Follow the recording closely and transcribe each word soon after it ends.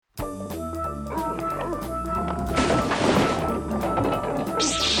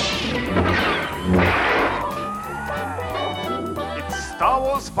Star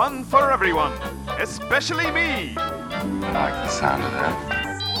Wars fun for everyone, especially me. I like the sound of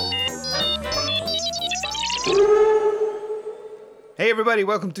that. Hey everybody,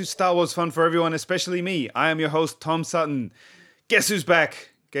 welcome to Star Wars Fun for Everyone, especially me. I am your host, Tom Sutton. Guess who's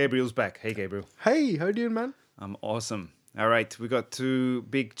back? Gabriel's back. Hey Gabriel. Hey, how you doing, man? I'm awesome. All right, we got two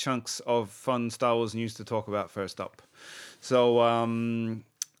big chunks of fun Star Wars news to talk about first up. So,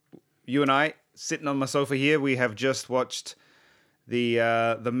 you and I, sitting on my sofa here, we have just watched the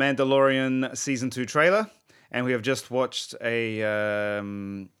Mandalorian Season 2 trailer, and we have just watched a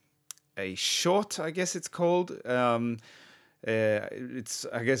short, I guess it's called. It's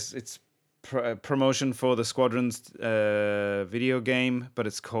promotion for the Squadrons video game, but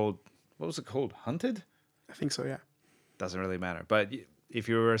it's called, what was it called? Hunted? I think so, yeah. Doesn't really matter. But if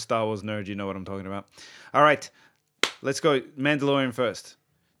you're a Star Wars nerd, you know what I'm talking about. All right, let's go Mandalorian first.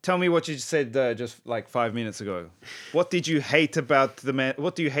 Tell me what you said just like 5 minutes ago. What did you hate about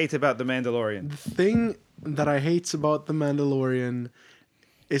What do you hate about the Mandalorian? The thing that I hate about The Mandalorian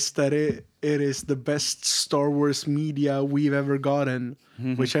is that it is the best Star Wars media we've ever gotten,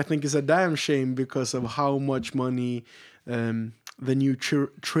 which I think is a damn shame because of how much money the new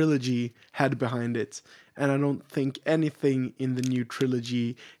trilogy had behind it. And I don't think anything in the new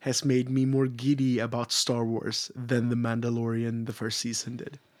trilogy has made me more giddy about Star Wars than The Mandalorian, the first season,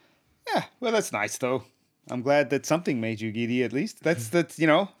 did. Yeah, well, that's nice though. I'm glad that something made you giddy at least. That's you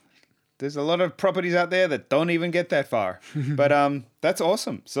know, there's a lot of properties out there that don't even get that far. But that's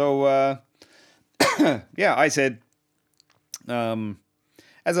awesome. So yeah, I said,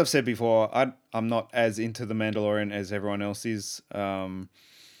 as I've said before, I'm not as into The Mandalorian as everyone else is, and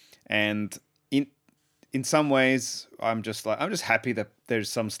in some ways, I'm just happy that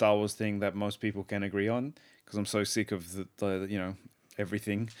there's some Star Wars thing that most people can agree on, because I'm so sick of the you know,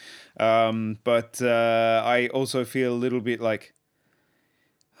 everything. But I also feel a little bit like,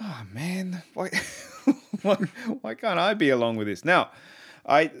 oh man, why why can't I be along with this? Now,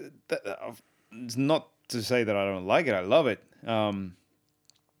 it's not to say that I don't like it. I love it.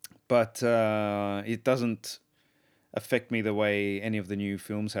 But it doesn't affect me the way any of the new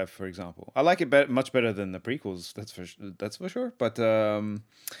films have, for example. I like it much better than the prequels, that's for sure. But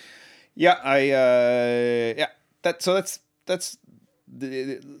yeah, that's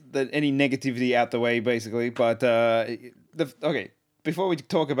any negativity out the way, basically. But okay, before we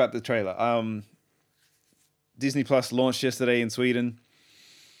talk about the trailer, Disney Plus launched yesterday in Sweden.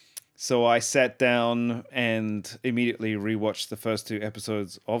 So I sat down and immediately rewatched the first 2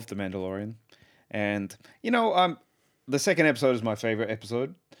 episodes of The Mandalorian. And, you know, the second episode is my favorite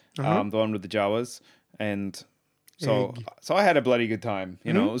episode, the one with the Jawas. And so I had a bloody good time.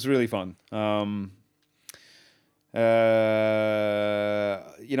 You know, it was really fun. You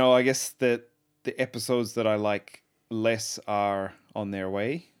know, I guess that the episodes that I like less are on their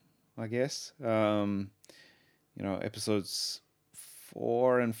way, I guess. You know, episodes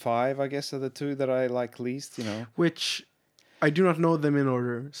 4 and 5, I guess, are the 2 that I like least, you know. Which I do not know them in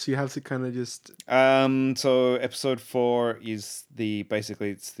order, so you have to kind of just... So episode 4 is basically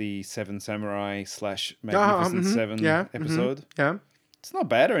it's the Seven Samurai / Magnificent Seven episode. Yeah. It's not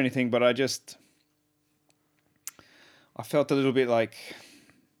bad or anything, but I felt a little bit like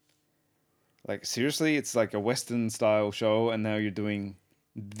seriously, it's like a Western style show, and now you're doing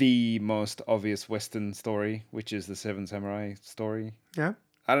the most obvious Western story, which is the Seven Samurai story. Yeah.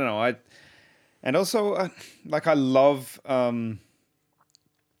 I don't know. And also, I love Gina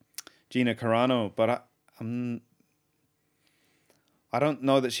Carano, but I don't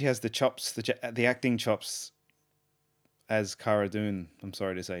know that she has the chops, the acting chops as Cara Dune. I'm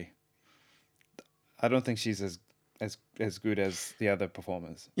sorry to say. I don't think she's as good as the other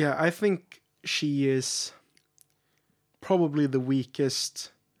performers. Yeah, I think she is probably the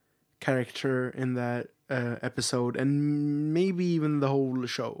weakest character in that episode, and maybe even the whole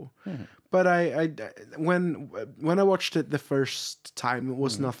show. But when I watched it the first time, it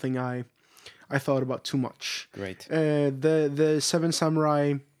was nothing I thought about too much. Great. The Seven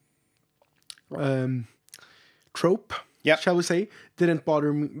Samurai trope, shall we say, didn't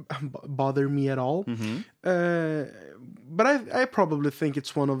bother me at all. But I probably think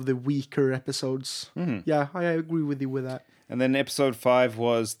it's one of the weaker episodes. Yeah, I agree with you with that. And then episode 5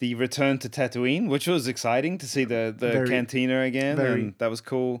 was the return to Tatooine, which was exciting to see the cantina again, and that was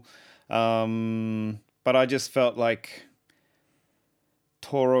cool. But I just felt like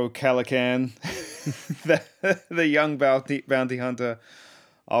Toro Calican, the young bounty hunter,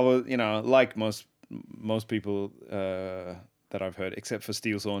 I was, you know, like most people that I've heard, except for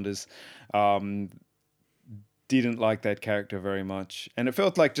Steele Saunders, didn't like that character very much. And it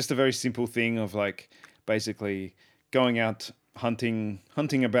felt like just a very simple thing of like basically going out hunting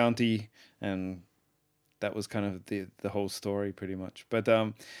a bounty, and that was kind of the whole story pretty much. But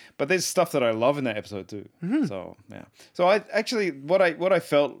there's stuff that I love in that episode too. So yeah. So I actually what I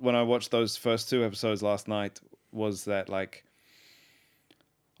felt when I watched those first 2 episodes last night was that, like,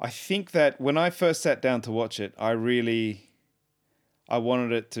 I think that when I first sat down to watch it, I wanted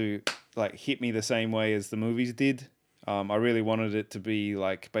it to, like, hit me the same way as the movies did. I really wanted it to be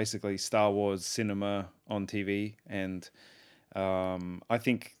like basically Star Wars cinema on TV, and I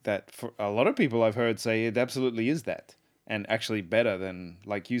think that for a lot of people I've heard say it absolutely is that, and actually better than,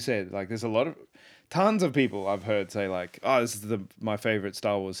 like you said, like there's tons of people I've heard say, like, oh, this is my favorite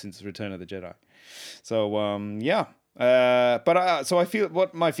Star Wars since Return of the Jedi. So yeah, so I feel,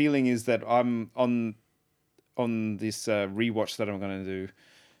 what my feeling is that I'm on this rewatch that I'm gonna do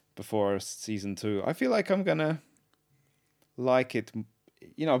before season 2. I feel like I'm gonna like it,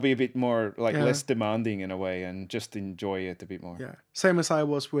 be a bit more like less demanding in a way, and just enjoy it a bit more. Yeah, same as I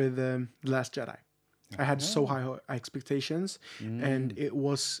was with The Last Jedi. I had so high expectations, and it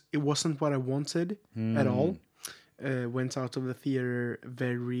wasn't what I wanted at all. Went out of the theater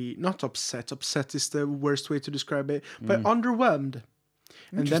very, not upset. Upset is the worst way to describe it, but underwhelmed.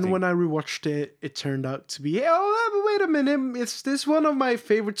 And then when I rewatched it, it turned out to be, oh, wait a minute, is this one of my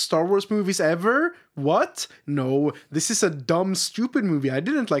favorite Star Wars movies ever? What? No, this is a dumb, stupid movie. I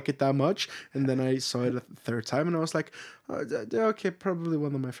didn't like it that much. And then I saw it a third time, and I was like, oh, okay, probably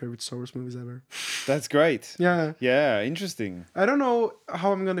one of my favorite Star Wars movies ever. That's great. Yeah. Yeah, interesting. I don't know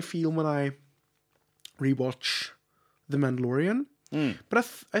how I'm going to feel when I rewatch The Mandalorian. But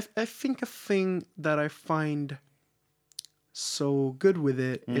I think a thing that I find so good with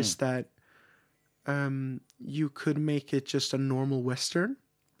it is that you could make it just a normal Western.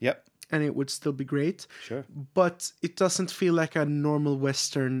 Yep. And it would still be great. Sure. But it doesn't feel like a normal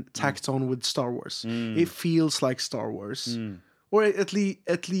Western tacked on with Star Wars. It feels like Star Wars. Or at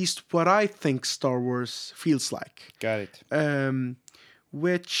least what I think Star Wars feels like. Got it.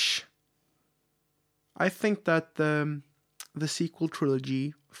 Which I think that the sequel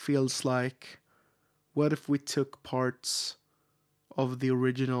trilogy feels like, what if we took parts of the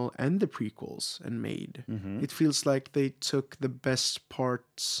original and the prequels and made? It feels like they took the best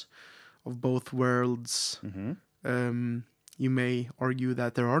parts of both worlds. You may argue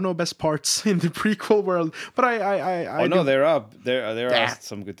that there are no best parts in the prequel world, but I no, there are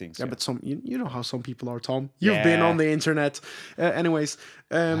some good things. Yeah, but some, you know how some people are, Tom. You've been on the internet. Anyways,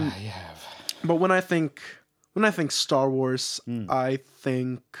 but when I think Star Wars, I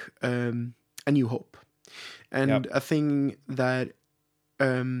think A New Hope. And a thing that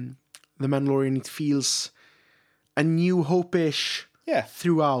The Mandalorian, it feels A New Hope-ish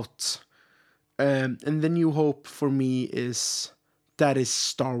throughout. And The New Hope for me is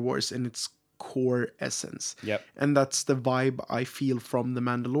Star Wars in its core essence. Yep. And that's the vibe I feel from The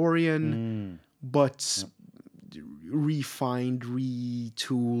Mandalorian, but refined,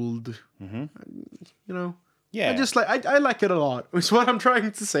 retooled, Yeah. I like it a lot. Is what I'm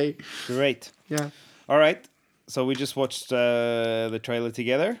trying to say. Great. Yeah. All right. So we just watched the trailer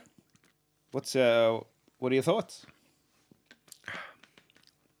together. What are your thoughts?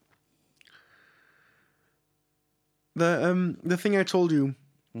 The thing I told you,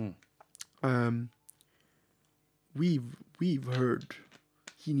 we've heard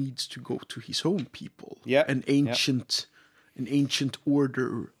he needs to go to his own people. Yeah. An ancient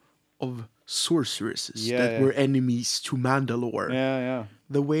order of sorceresses that were enemies to Mandalore. Yeah.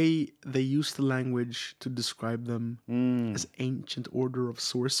 The way they use the language to describe them as ancient order of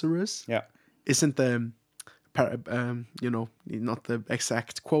sorcerers isn't the not the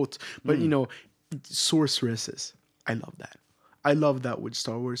exact quote, but sorceresses. I love that. I love that with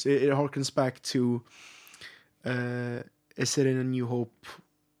Star Wars. It harkens back to is it in A New Hope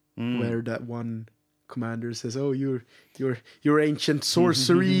where that one commander says, "Oh, your ancient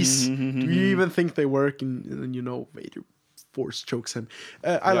sorceries. Do you even think they work?" And Vader force chokes him.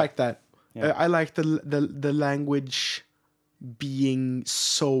 I like that. I like the language being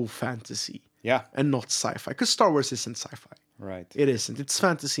so fantasy. Yeah, and not sci-fi, because Star Wars isn't sci-fi. Right. It isn't. It's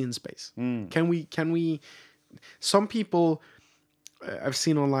fantasy in space. Can we? Some people I've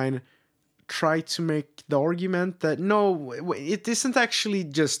seen online try to make the argument that no, it isn't actually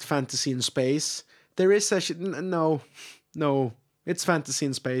just fantasy in space. There is no, it's fantasy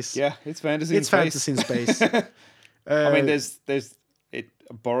in space. Yeah, it's fantasy in space. It's fantasy in space. I mean, it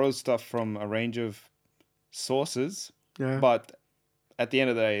borrows stuff from a range of sources, but at the end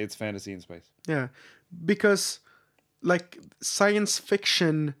of the day, it's fantasy in space. Yeah, because like science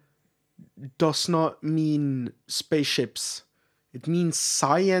fiction does not mean spaceships. It means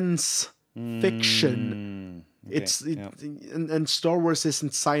science fiction. And Star Wars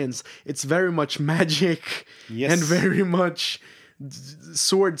isn't science. It's very much magic Yes. and very much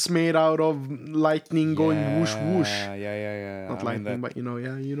swords made out of lightning going whoosh whoosh. Yeah. Not I mean, lightning, but you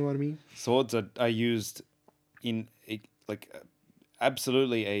know what I mean. swords are used in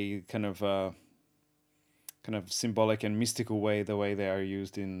absolutely a kind of symbolic and mystical way, the way they are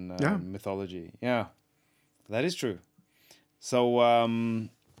used in mythology. Yeah, that is true. So,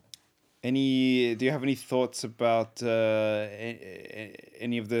 do you have any thoughts about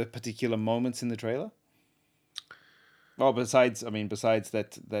any of the particular moments in the trailer? Well, besides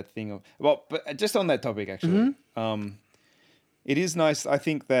that thing of, well, but just on that topic, actually, it is nice. I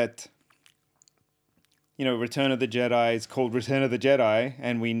think that, Return of the Jedi is called Return of the Jedi,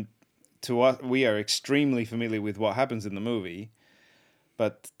 and we are extremely familiar with what happens in the movie,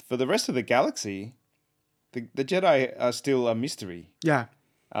 but for the rest of the galaxy, the Jedi are still a mystery. Yeah.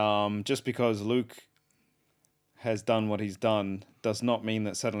 Just because Luke has done what he's done does not mean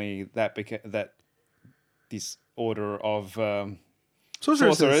that suddenly that this order of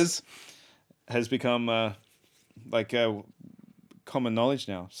sorcerers has become common knowledge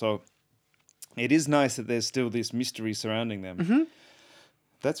now. So it is nice that there's still this mystery surrounding them. Mm-hmm.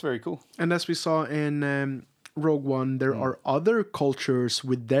 That's very cool. And as we saw in Rogue One, there are other cultures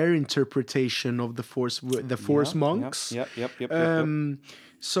with their interpretation of the Force, the Force monks. Yep.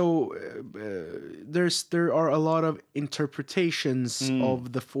 So there are a lot of interpretations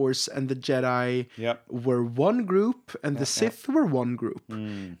of the Force, and the Jedi were one group, and the Sith were one group.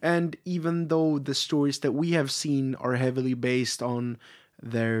 And even though the stories that we have seen are heavily based on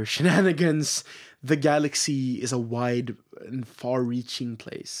their shenanigans, the galaxy is a wide and far-reaching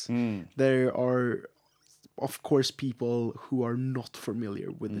place. There are, of course, people who are not familiar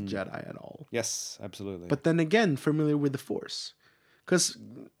with the Jedi at all. Yes, absolutely. But then again, familiar with the Force. Because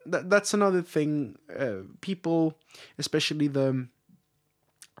that's another thing. People, especially the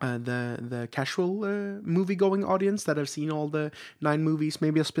casual movie-going audience that have seen all the 9 movies,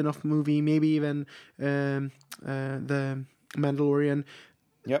 maybe a spin-off movie, maybe even the Mandalorian.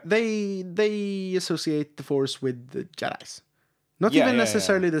 Yep. They associate the Force with the Jedis. Not even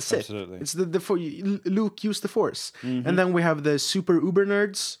necessarily the Sith. Absolutely. It's Luke used the Force. And then we have the super uber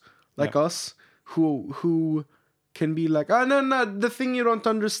nerds like us who can be like, oh, no, the thing you don't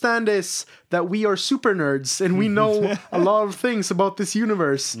understand is that we are super nerds and we know a lot of things about this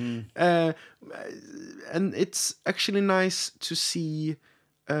universe. And it's actually nice to see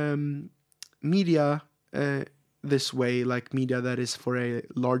media this way, like media that is for a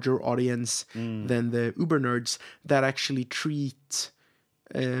larger audience than the uber nerds, that actually treat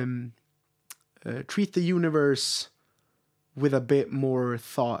the universe with a bit more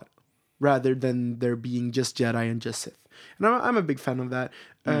thought, rather than there being just Jedi and just Sith. And I'm a big fan of that.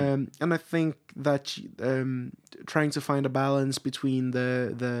 And I think that trying to find a balance between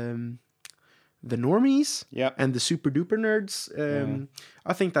the normies and the super duper nerds,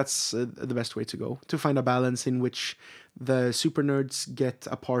 I think that's the best way to go, to find a balance in which the super nerds get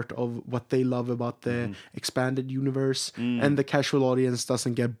a part of what they love about the expanded universe, and the casual audience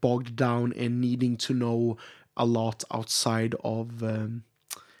doesn't get bogged down in needing to know a lot outside of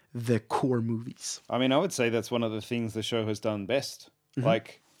the core movies. I mean, I would say that's one of the things the show has done best.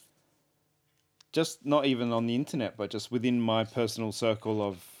 Like, just not even on the internet, but just within my personal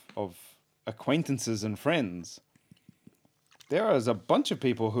circle of acquaintances and friends, there is a bunch of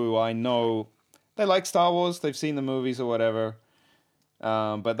people who I know, they like Star Wars, they've seen the movies or whatever,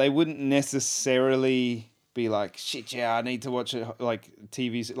 but they wouldn't necessarily be like, shit, yeah, I need to watch it, like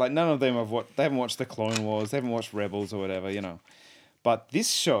TVs. Like, none of them they haven't watched the Clone Wars, they haven't watched Rebels or whatever, But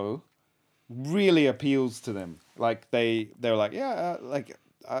this show really appeals to them. Like, they're like, yeah,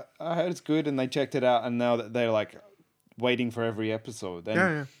 I heard it's good, and they checked it out, and now that they're like waiting for every episode.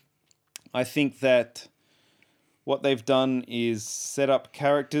 And I think that what they've done is set up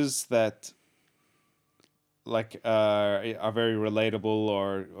characters that are very relatable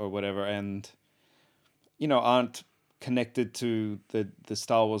or whatever, and aren't connected to the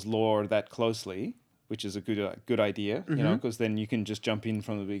Star Wars lore that closely, which is a good idea, because then you can just jump in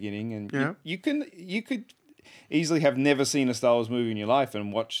from the beginning, and you could easily have never seen a Star Wars movie in your life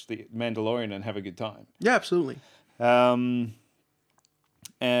and watch The Mandalorian and have a good time. Yeah, absolutely.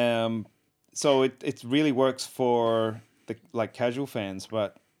 So it really works for the casual fans,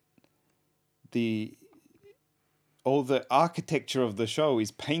 but all the architecture of the show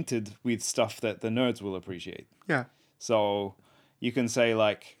is painted with stuff that the nerds will appreciate. Yeah. So you can say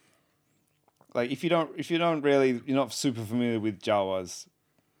like if you're not super familiar with Jawas,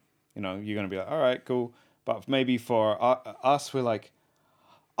 you're gonna be like, all right, cool. But maybe for us, we're like,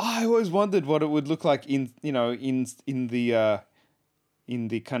 I always wondered what it would look like in the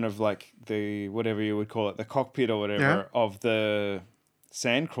kind of like the whatever you would call it, the cockpit or whatever Yeah. of the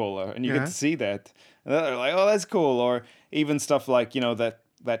Sandcrawler, and you Yeah. get to see that, and they're like, oh, that's cool. Or even stuff like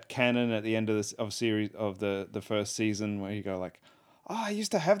that cannon at the end of this of series of the first season where you go like, oh, I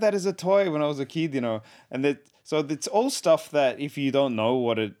used to have that as a toy when I was a kid, and so it's all stuff that if you don't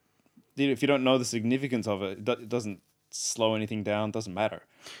know if you don't know the significance of it, it doesn't slow anything down, doesn't matter.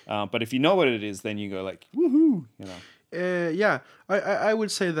 But if you know what it is, then you go like, woohoo, Yeah, I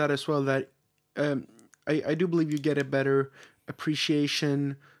would say that as well. That I do believe you get a better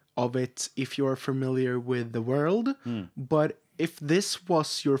appreciation of it if you're familiar with the world. But if this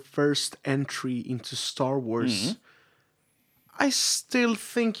was your first entry into Star Wars, I still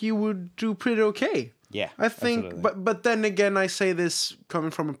think you would do pretty okay. Yeah, I think, absolutely. but then again, I say this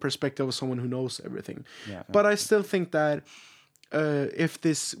coming from a perspective of someone who knows everything. Yeah. But I still think that if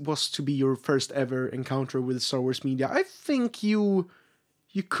this was to be your first ever encounter with Star Wars media, I think you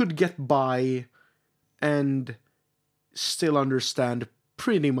could get by and still understand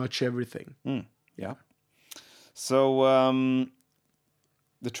pretty much everything. Yeah. So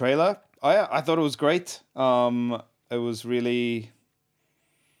the trailer, I thought it was great. It was really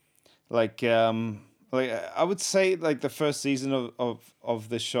like I would say like the first season of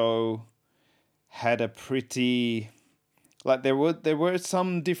the show had a pretty like there were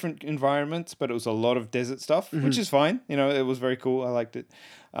some different environments, but it was a lot of desert stuff, which is fine. It was very cool. I liked it.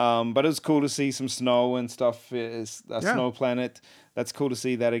 But it was cool to see some snow and stuff. It's a snow planet. That's cool to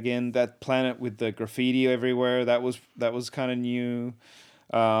see that again. That planet with the graffiti everywhere. That was kind of new.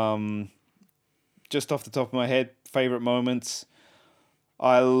 Just off the top of my head, favorite moments.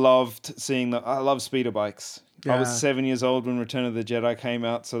 I love speeder bikes. I was 7 years old when Return of the Jedi came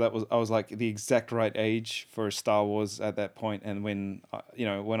out, so I was like the exact right age for Star Wars at that point. And when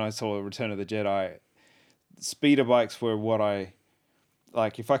I saw Return of the Jedi, speeder bikes were what I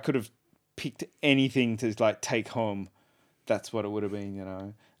like. If I could have picked anything to like take home, that's what it would have been.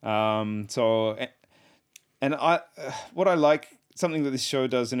 What I like, something that this show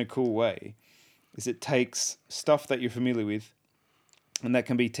does in a cool way, is it takes stuff that you're familiar with, and that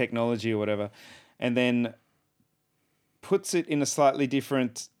can be technology or whatever, and then puts it in a slightly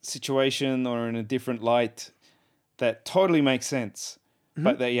different situation or in a different light that totally makes sense,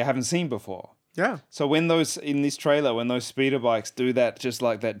 but that you haven't seen before. Yeah. So when those speeder bikes do that, just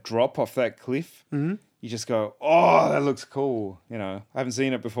like that drop off that cliff, you just go, oh, that looks cool. I haven't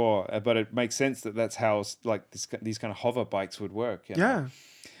seen it before, but it makes sense that that's how like these kind of hover bikes would work. Yeah.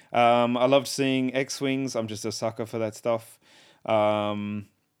 I loved seeing X-Wings. I'm just a sucker for that stuff. So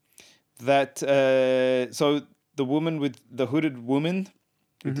the woman with the hooded woman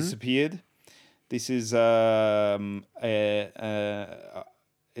who disappeared. This is her name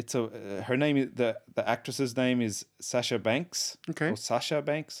is the actress's name is Sasha Banks. Okay. Or Sasha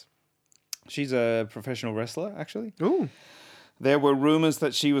Banks. She's a professional wrestler, actually. Ooh. There were rumors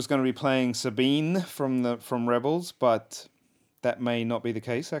that she was going to be playing Sabine from Rebels, but that may not be the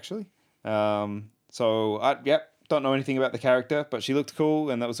case, actually. Don't know anything about the character, but she looked cool,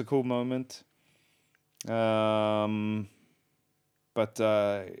 and that was a cool moment. I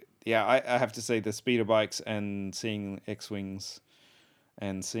have to say the speeder bikes and seeing X-Wings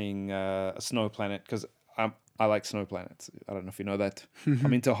and seeing a snow planet, because I like snow planets. I don't know if you know that.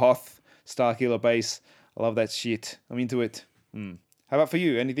 I'm into Hoth, Starkiller Base. I love that shit. I'm into it. How about for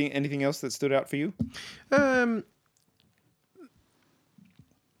you? Anything else that stood out for you?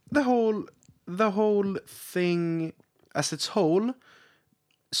 The whole thing as its whole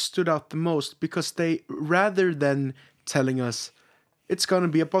stood out the most because they, rather than telling us it's gonna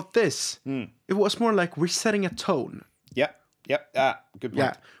be about this, it was more like we're setting a tone. Yep. Good point.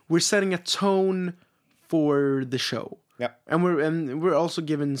 Yeah, we're setting a tone for the show. Yep. And we're also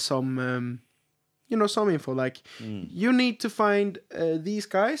given some some info like you need to find these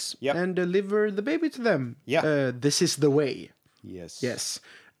guys and deliver the baby to them. Yeah. This is the way. Yes.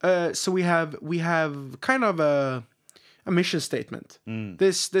 So we have kind of a mission statement.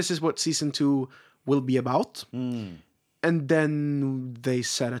 This is what season 2 will be about, and then they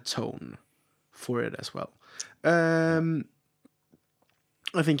set a tone for it as well.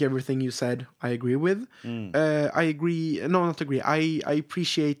 I think everything you said, I agree with. I agree. No, not agree. I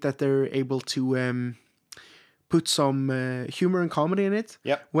appreciate that they're able to put some humor and comedy in it.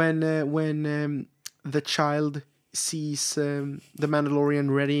 Yep. When the child sees the Mandalorian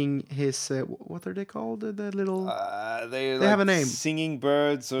readying his what are they called? The little They have a name. Singing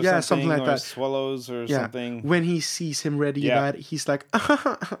birds or something like or that. swallows or something. When he sees him ready that, he's like,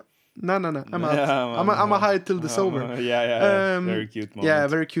 No. I'm out. Yeah, I'm a hide till it's over. Yeah. Very cute moment. Yeah,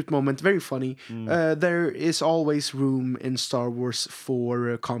 very cute moment. Very funny. There is always room in Star Wars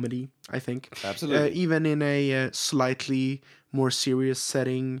for comedy, I think. Absolutely. Even in a slightly more serious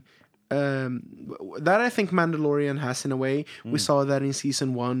setting. That I think Mandalorian has in a way. We saw that in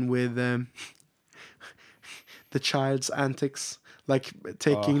season 1 with the child's antics, like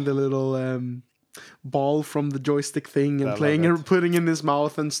taking the little ball from the joystick thing and I love playing that. it, putting in his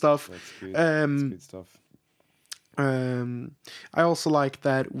mouth and stuff. That's good. That's good stuff. I also like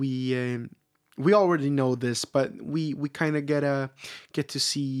that we already know this, but we kind of get to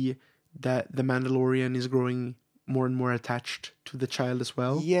see that the Mandalorian is growing more and more attached to the child as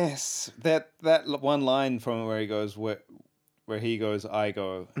well. Yes, that one line from where he goes, where he goes, I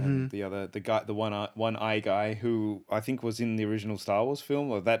go, and the one eye guy who I think was in the original Star Wars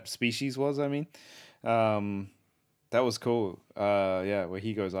film, or that species was, I mean, that was cool. Yeah, where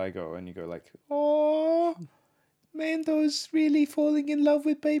he goes, I go, and you go like, oh, Mando's really falling in love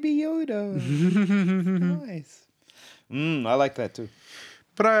with Baby Yoda. Nice. I like that too.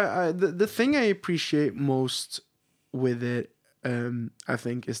 But the thing I appreciate most with it, I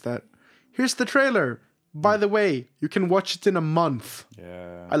think, is that here's the trailer. By the way, you can watch it in a month.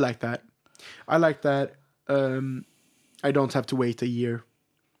 Yeah. I like that. I don't have to wait a year.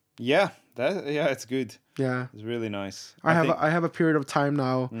 Yeah, it's good. Yeah. It's really nice. I have a period of time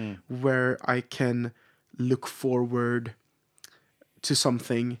now where I can look forward to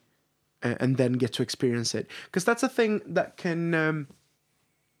something and then get to experience it. Because that's a thing that can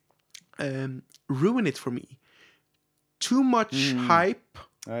ruin it for me. Too much hype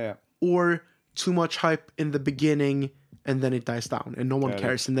Oh yeah. or too much hype in the beginning and then it dies down and no one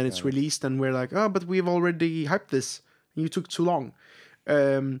cares. And then it's released and we're like, oh, but we've already hyped this. You took too long.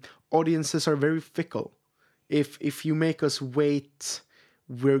 Audiences are very fickle. If you make us wait,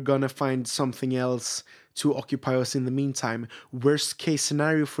 we're gonna find something else to occupy us in the meantime. Worst case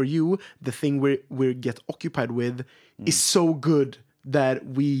scenario for you, the thing we get occupied with is so good that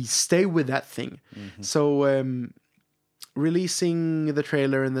we stay with that thing. So releasing the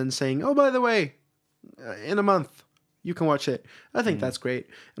trailer and then saying, oh, by the way, in a month you can watch it, I think that's great.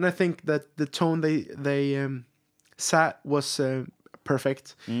 And I think that the tone they set was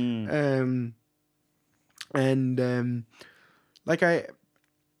perfect. Like I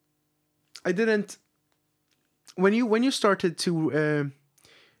didn't, when you started to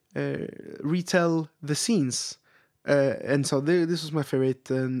retell the scenes, and so this was my favorite,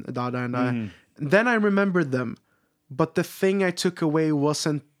 Dada and I. Then I remembered them, but the thing I took away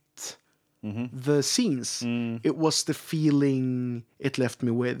wasn't the scenes. It was the feeling it left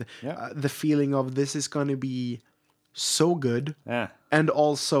me with. The feeling of this is going to be so good, and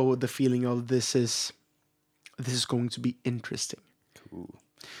also the feeling of this is going to be interesting. Cool.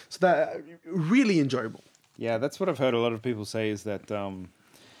 So that really enjoyable. Yeah, that's what I've heard a lot of people say, is that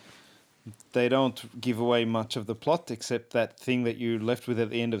they don't give away much of the plot except that thing that you left with at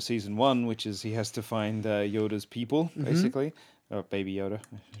the end of season 1, which is he has to find Yoda's people, basically. Or Baby Yoda,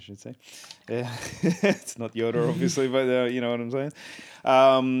 I should say. Yeah. It's not Yoda, obviously, but you know what I'm saying.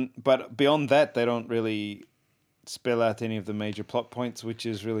 But beyond that, they don't really spell out any of the major plot points, which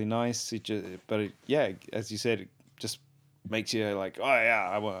is really nice. Yeah, as you said, it just makes you like, oh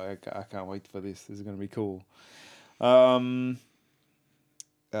yeah, I can't wait for this. This is going to be cool. I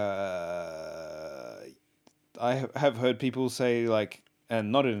have heard people say, like,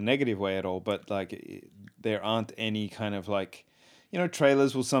 and not in a negative way at all, but like there aren't any kind of like, you know,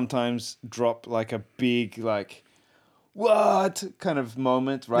 trailers will sometimes drop like a big like what kind of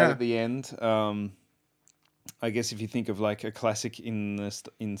moment right at the end. I guess if you think of like a classic in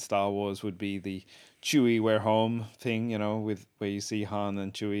Star Wars would be the Chewie "We're home" thing, you know, with where you see Han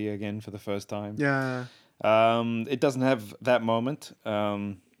and Chewie again for the first time. Yeah. It doesn't have that moment,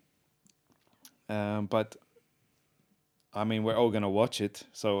 but I mean, we're all gonna watch it,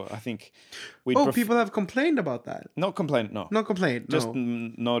 so I think we. People have complained about that. Not complained, no. Not complained. Just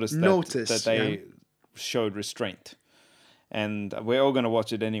no. Noticed that they showed restraint, and we're all gonna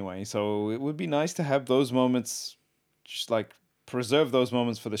watch it anyway. So it would be nice to have those moments, just like preserve those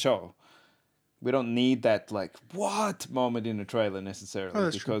moments for the show. We don't need that like what moment in the trailer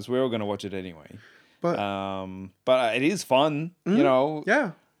necessarily, because we're all gonna watch it anyway. But it is fun, you know.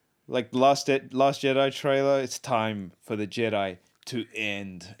 Yeah. Like Last Jedi trailer, it's time for the Jedi to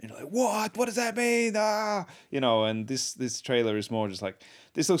end. And you're like, what? What does that mean? Ah, you know. And this trailer is more just like,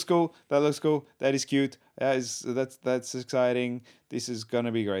 this looks cool, that looks cool, that is cute, that's exciting. This is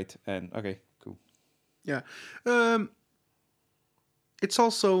gonna be great. And okay, cool. Yeah, it's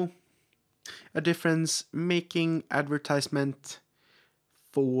also a difference making advertisement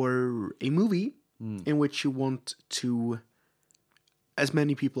for a movie in which you want to as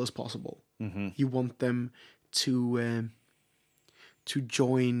many people as possible. You want them to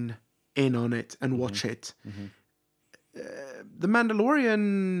join in on it and watch it. The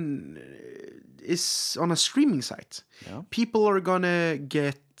Mandalorian is on a streaming site. Yeah. People are gonna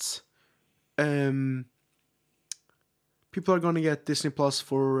get Disney Plus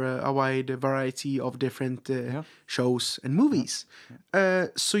for a wide variety of different shows and movies.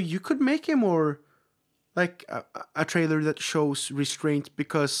 So you could make a more like a trailer that shows restraint,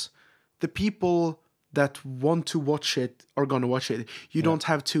 because the people that want to watch it are gonna watch it. You don't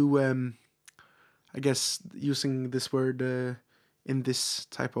have to I guess using this word in this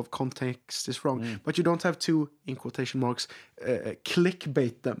type of context is wrong, but you don't have to, in quotation marks,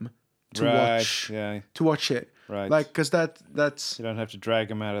 clickbait them to watch it. Right. Like, because that's You don't have to drag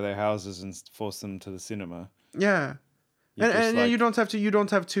them out of their houses and force them to the cinema. yeah, just and like- you don't have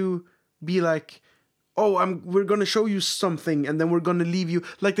to be like, oh, we're gonna show you something and then we're gonna leave you,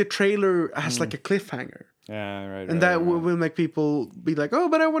 like the trailer has like a cliffhanger. Yeah, right. And that will make people be like, oh,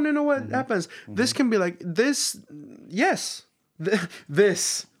 but I want to know what happens. This can be like, this, yes,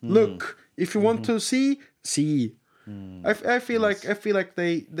 this, look, if you want to see. I feel like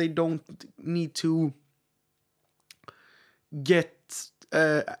they don't need to get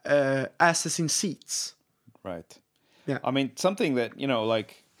asses in seats. Right. Yeah. I mean, something that,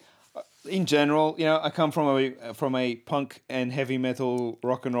 like, in general, I come from a punk and heavy metal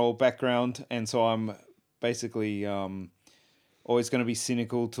rock and roll background, and so I'm basically always going to be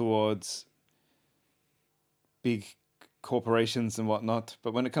cynical towards big corporations and whatnot.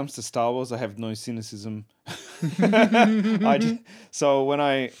 But when it comes to Star Wars, I have no cynicism. So when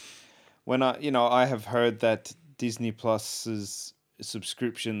I I have heard that Disney Plus's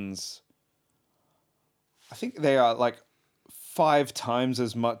subscriptions, I think they are like 5 times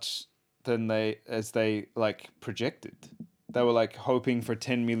as much as they like projected. They were like hoping for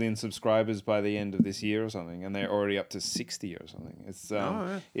 10 million subscribers by the end of this year or something, and they're already up to 60 or something. It's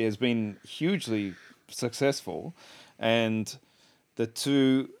it has been hugely successful, and the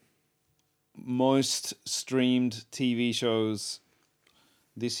 2 most streamed TV shows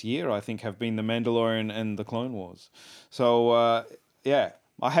this year, I think, have been The Mandalorian and The Clone Wars. So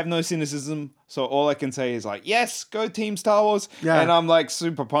I have no cynicism, so all I can say is like, yes, go Team Star Wars. Yeah. And I'm like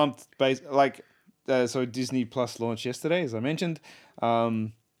super pumped. So Disney Plus launched yesterday, as I mentioned.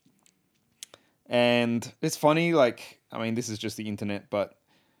 And it's funny, like, I mean, this is just the internet, but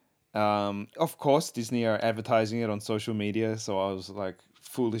of course Disney are advertising it on social media. So I was like,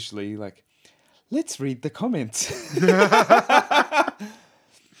 foolishly like, let's read the comments.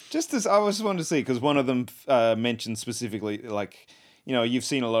 Just as I just wanted to see, because one of them mentioned specifically, like, you've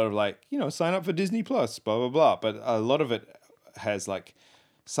seen a lot of like, sign up for Disney Plus, blah, blah, blah. But a lot of it has like,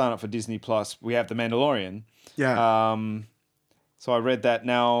 sign up for Disney Plus. We have The Mandalorian. Yeah. So I read that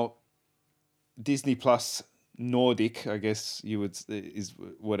now Disney Plus Nordic, I guess is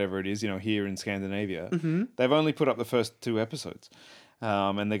whatever it is, here in Scandinavia. They've only put up the first 2 episodes.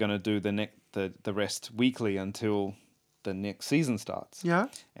 And they're going to do the rest weekly until the next season starts. Yeah.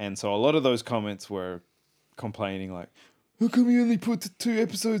 And so a lot of those comments were complaining like, how come you only put 2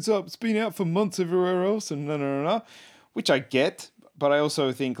 episodes up? It's been out for months everywhere else, and no. Which I get, but I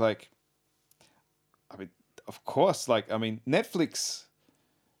also think like, I mean, of course, like, I mean, Netflix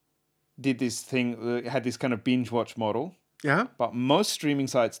did this thing, had this kind of binge watch model, Yeah. but most streaming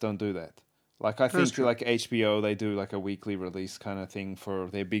sites don't do that. Like, I think true. like HBO, they do like a weekly release kind of thing for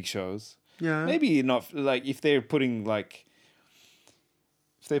their big shows. Yeah. Maybe not, like, if they're putting like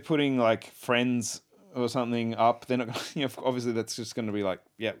Friends or something up, they're not gonna, obviously that's just going to be like,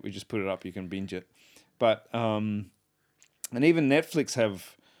 yeah, we just put it up, you can binge it. But and even Netflix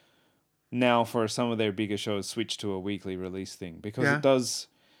have now, for some of their bigger shows, switched to a weekly release thing, because it does,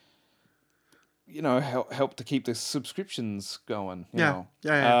 help to keep the subscriptions going. You know.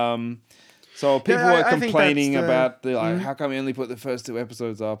 Yeah. So people I are think complaining that's about how come we only put the first 2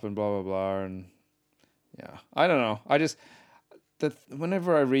 episodes up and blah blah blah, and I don't know.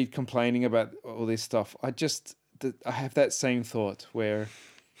 Whenever I read complaining about all this stuff, I have that same thought where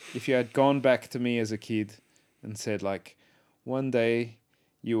if you had gone back to me as a kid and said like, one day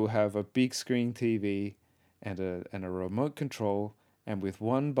you will have a big screen TV and a remote control, and with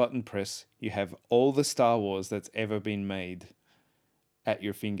one button press you have all the Star Wars that's ever been made at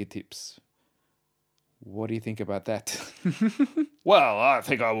your fingertips. What do you think about that? Well, I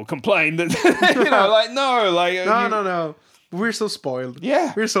think I will complain that, No. We're so spoiled.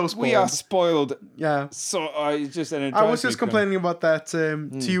 Yeah. We're so spoiled. We are spoiled. Yeah. So I was just complaining about that to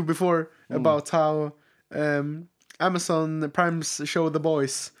you before, about how Amazon Prime's show The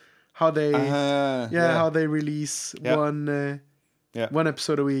Boys, how they how they release Yeah. one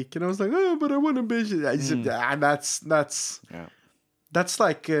episode a week, and I was like, oh, but I want to binge it. That's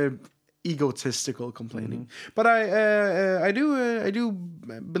like egotistical complaining. But I do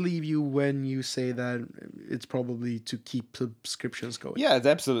believe you when you say that it's probably to keep subscriptions going. Yeah, it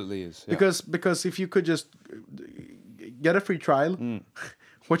absolutely is. Yeah. Because if you could just get a free trial,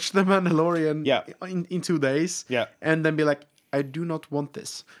 watch The Mandalorian in 2 days, and then be like, I do not want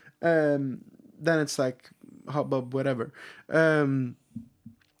this. Then it's like, how about whatever. So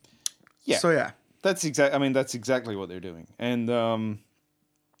yeah. That's exactly what they're doing. And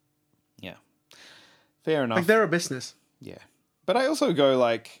yeah. Fair enough. Like they're a business. Yeah. But I also go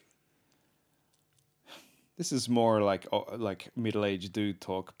like, this is more like middle-aged dude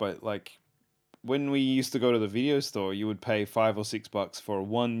talk, but like when we used to go to the video store, you would pay $5 or $6 for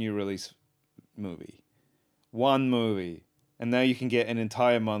one new release movie. One movie. And now you can get an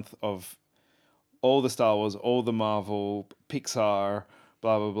entire month of all the Star Wars, all the Marvel, Pixar,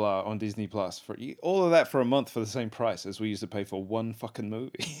 blah, blah, blah, on Disney Plus. For all of that for a month for the same price as we used to pay for one fucking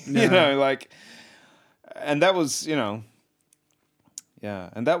movie. You know, like... And that was, you know... Yeah,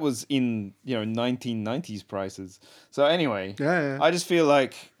 and that was in, 1990s prices. So anyway, I just feel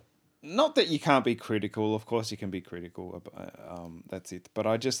like... Not that you can't be critical. Of course you can be critical. That's it. But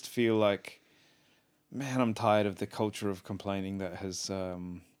I just feel like... Man, I'm tired of the culture of complaining that has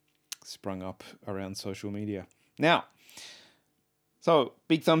sprung up around social media. Now, so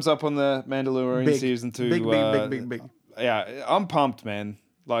big thumbs up on the Mandalorian season 2. Big. Yeah, I'm pumped, man.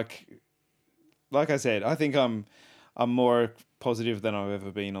 Like I said, I think I'm more positive than I've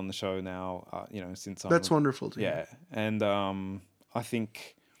ever been on the show now. Since that's wonderful. To yeah, and I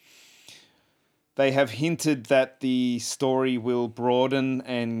think they have hinted that the story will broaden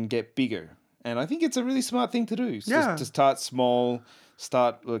and get bigger. And I think it's a really smart thing to do. To start small,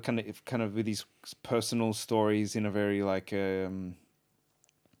 kind of with these personal stories in a very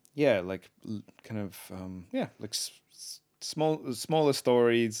smaller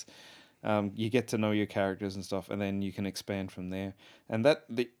stories. You get to know your characters and stuff, and then you can expand from there. And that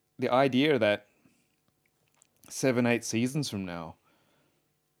the idea that 7-8 seasons from now,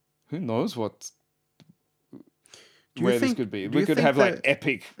 who knows what. Where this could be. We could have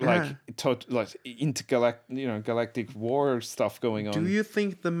epic, intergalactic war stuff going on. Do you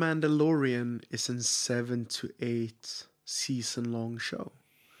think The Mandalorian is a 7 to 8 season long show?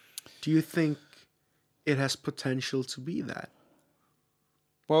 Do you think it has potential to be that?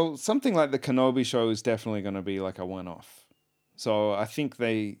 Well, something like the Kenobi show is definitely going to be like a one-off. So I think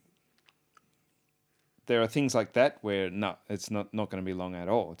there are things like that where it's not going to be long at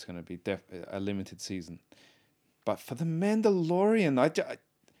all. It's going to be a limited season. But for The Mandalorian, I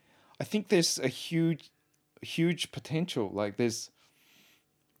think there's a huge potential. Like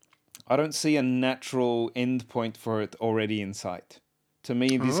I don't see a natural end point for it already in sight. To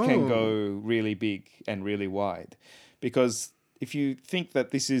me, this can go really big and really wide. Because if you think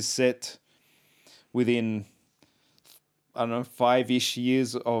that this is set within, 5-ish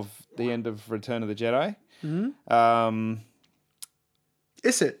years of the end of Return of the Jedi. Mm-hmm.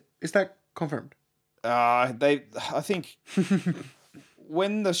 Is it? Is that confirmed? I think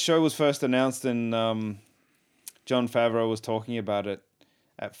when the show was first announced and Jon Favreau was talking about it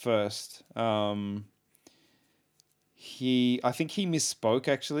at first, I think he misspoke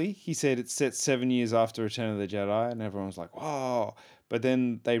actually. He said it's set 7 years after Return of the Jedi, and everyone was like, "Wow!" But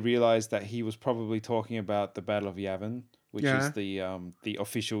then they realized that he was probably talking about the Battle of Yavin, which is the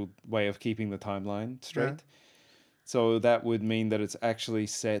official way of keeping the timeline straight. Yeah. So that would mean that it's actually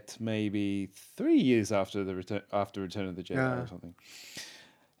set maybe 3 years after Return of the Jedi or something.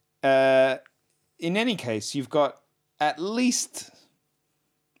 In any case, you've got at least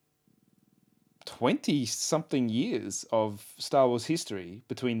 20-something years of Star Wars history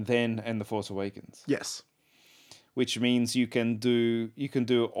between then and The Force Awakens. Yes. Which means you can do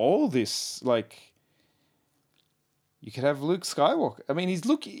all this, like you could have Luke Skywalker. I mean, he's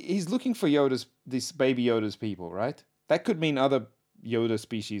looking for this baby Yoda's people, right? That could mean other Yoda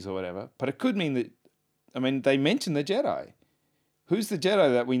species or whatever, but it could mean that, they mentioned the Jedi. Who's the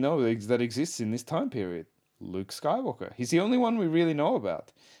Jedi that we know that exists in this time period? Luke Skywalker. He's the only one we really know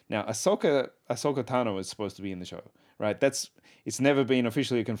about. Now, Ahsoka Tano is supposed to be in the show, right? It's never been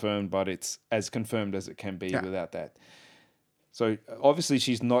officially confirmed, but it's as confirmed as it can be without that. So obviously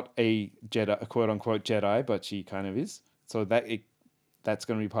she's not a Jedi, a quote unquote Jedi, but she kind of is. So that's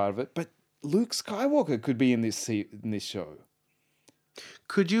going to be part of it. But Luke Skywalker could be in this show.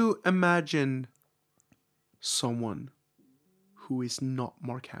 Could you imagine someone who is not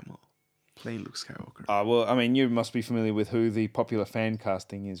Mark Hamill playing Luke Skywalker. Well, I mean, you must be familiar with who the popular fan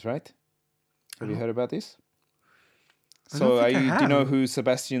casting is, right? Have you heard about this? I So, don't think I do you know have. who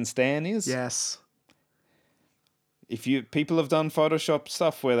Sebastian Stan is? Yes. If people have done Photoshop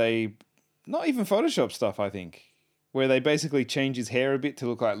stuff where they, not even Photoshop stuff, I think, where they basically change his hair a bit to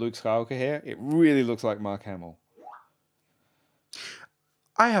look like Luke Skywalker hair. It really looks like Mark Hamill.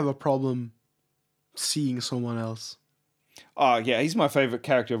 I have a problem seeing someone else. Oh yeah, he's my favorite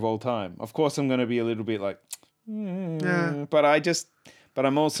character of all time. Of course, I'm going to be a little bit like, Yeah. but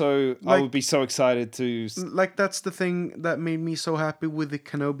I'm also, I Like- would be so excited to. Like, that's the thing that made me so happy with the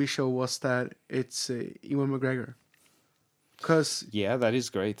Kenobi show was that it's Ewan McGregor. Because Yeah, that is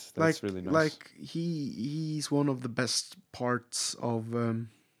great. That's really nice. Like he's one of the best parts of the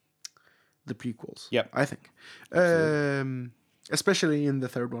prequels. Yep. I think, especially in the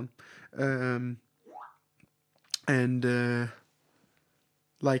third one, and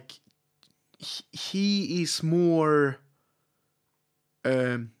like he is more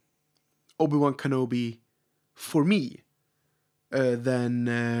Obi-Wan Kenobi for me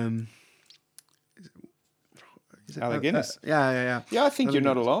than. Is it- Alec Guinness. Yeah. Yeah, I think Alec you're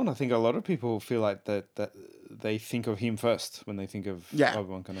not Guinness. alone. I think a lot of people feel like that they think of him first when they think of Yeah.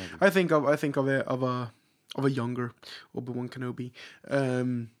 Obi-Wan Kenobi. I think of a younger Obi-Wan Kenobi,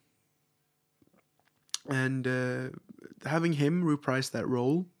 and having him reprise that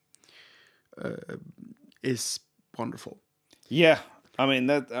role is wonderful. Yeah, I mean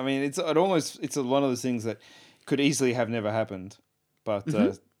it's one of those things that could easily have never happened, but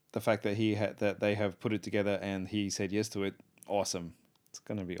the fact that that they have put it together and he said yes to it, awesome. It's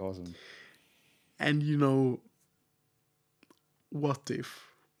gonna be awesome. And what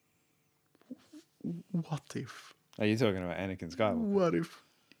if? Are you talking about Anakin Skywalker? What if?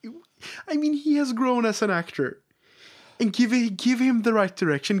 I mean, he has grown as an actor, and give him the right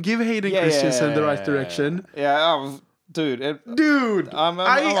direction. Give Hayden Christensen the right direction. Yeah, dude. Dude, I'm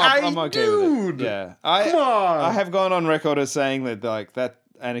okay dude, with it. Yeah, come on. I have gone on record as saying that like that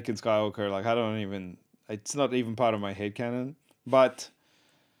Anakin Skywalker, like it's not even part of my headcanon, but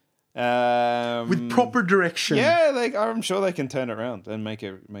with proper direction. yeah, like I'm sure they can turn it around and make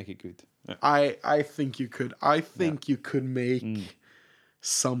it good. Yeah. I think you could. I think you could make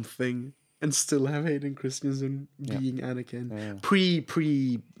something and still have Hayden Christensen being Anakin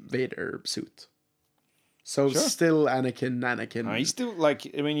pre Vader suit. So Sure. still Anakin. He's still like,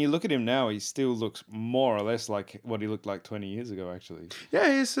 I mean, you look at him now, he still looks more or less like what he looked like 20 years ago, actually.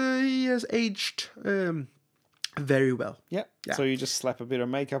 Yeah, he has aged very well. Yeah. Yeah. So you just slap a bit of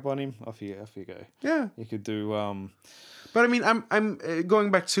makeup on him, off you go. Yeah, You could do, but I mean, I'm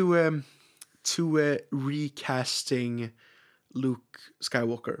going back to recasting Luke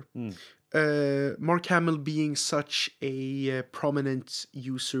Skywalker. Mark Hamill being such a prominent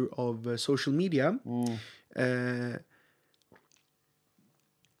user of social media,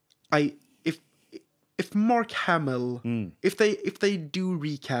 if Mark Hamill, if they do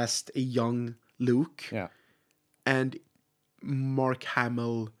recast a young Luke, yeah. and Mark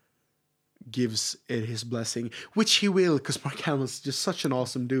Hamill gives it his blessing, which he will, because Mark Hamill's just such an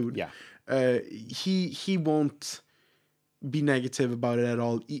awesome dude. Yeah. He won't be negative about it at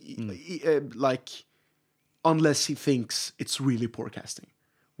all. Like, unless he thinks it's really poor casting,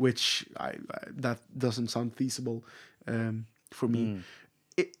 which that doesn't sound feasible for me.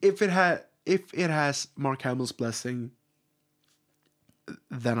 If it has Mark Hamill's blessing,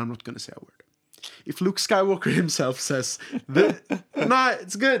 then I'm not going to say a word. If Luke Skywalker himself says, "Nah,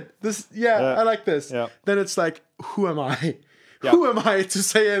 it's good. I like this," Yeah. then it's like, who am I? Yeah. Who am I to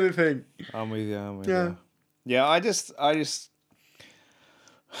say anything? I'm with you. Yeah. Yeah, I just,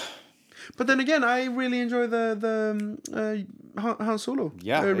 But then again, I really enjoy the Han Solo.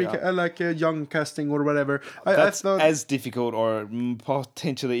 Yeah, I like young casting or whatever. I that's thought, as difficult or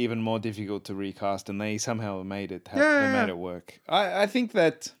potentially even more difficult to recast, and they somehow made it made it work. I think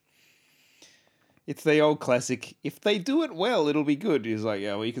that it's the old classic. If they do it well, it'll be good. It's like,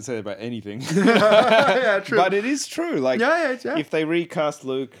 yeah, well, you can say that about anything. yeah, true. But it is true. Like, Yeah. if they recast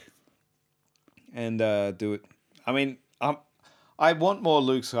Luke and do it, I mean, I want more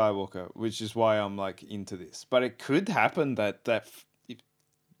Luke Skywalker, which is why I'm like into this. But it could happen that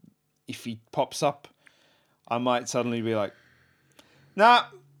if he pops up, I might suddenly be like, nah,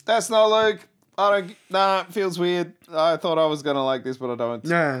 that's not Luke. It feels weird. I thought I was gonna like this, but I don't.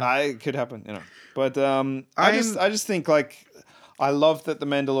 Yeah. It could happen, But I just think like I love that the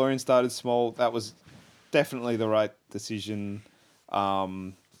Mandalorian started small. That was definitely the right decision.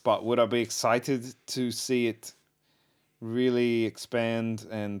 But would I be excited to see it really expand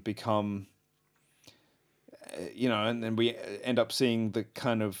and become, and then we end up seeing the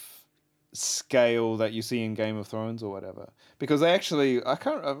kind of scale that you see in Game of Thrones or whatever. Because they actually, I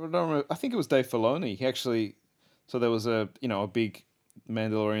don't remember, I think it was Dave Filoni. He actually, so there was a big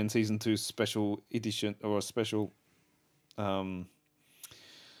Mandalorian season 2 special edition or a special,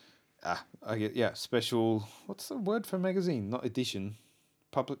 special. What's the word for magazine? Not edition,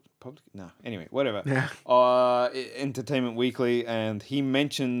 public. No, anyway, whatever. Yeah. Entertainment Weekly, and he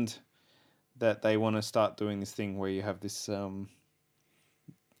mentioned that they want to start doing this thing where you have this,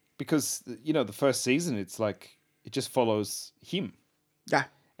 because the first season it's like it just follows him, Yeah.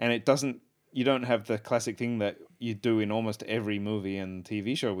 and it doesn't. You don't have the classic thing that you do in almost every movie and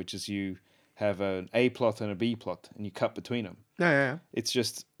TV show, which is you have an A plot and a B plot, and you cut between them. Yeah. It's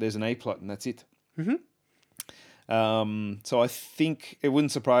just there's an A plot and that's it. So I think it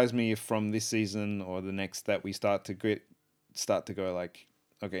wouldn't surprise me if from this season or the next that we start to go like,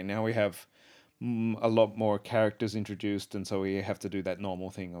 okay, now we have a lot more characters introduced, and so we have to do that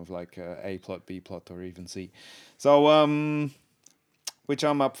normal thing of like A plot, B plot, or even C. So which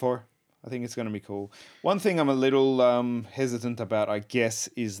I'm up for. I think it's going to be cool. One thing I'm a little hesitant about, I guess,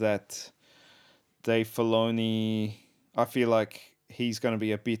 is that Dave Filoni, I feel like he's going to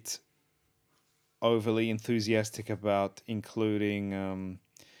be a bit overly enthusiastic about including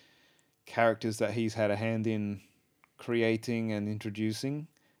characters that he's had a hand in creating and introducing.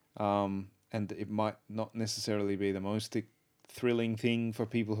 And it might not necessarily be the most thrilling thing for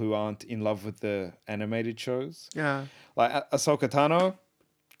people who aren't in love with the animated shows. Yeah. Like Ahsoka Tano,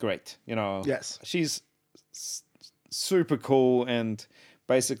 great. Yes. She's super cool and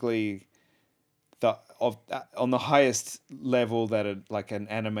basically on the highest level that an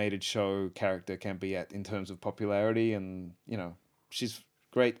animated show character can be at in terms of popularity, and she's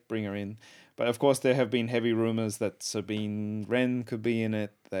great. Bring her in. But of course, there have been heavy rumors that Sabine Wren could be in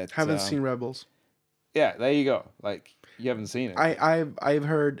it. That Haven't seen Rebels. Yeah, there you go. Like, you haven't seen it. I've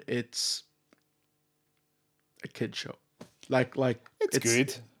heard it's a kid show. Like it's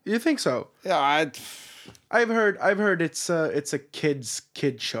good. You think so? Yeah, I've heard it's a kid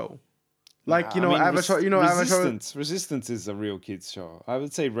show. Like, Avatar, Avatar. Resistance is a real kids show. I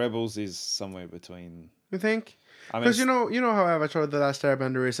would say Rebels is somewhere between. You think? I mean, Because you know how Avatar: The Last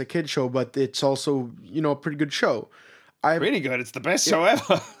Airbender is a kid show, but it's also a pretty good show. Really good. It's the best show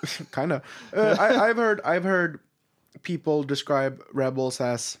ever. Kind of. I've heard people describe Rebels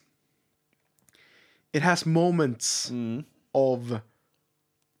as it has moments of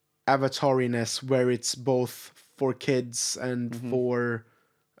Avatariness where it's both for kids and for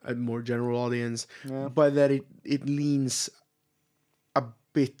a more general audience, but that it leans a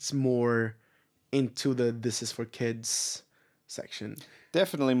bit more into the "this is for kids" section.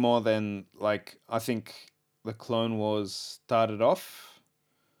 Definitely more than, like, I think the Clone Wars started off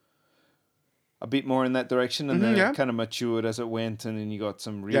a bit more in that direction, and then it kind of matured as it went, and then you got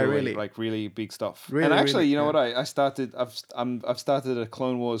some really big stuff. Really, and actually, really, what I've started a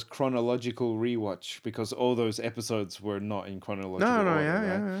Clone Wars chronological rewatch because all those episodes were not in chronological order.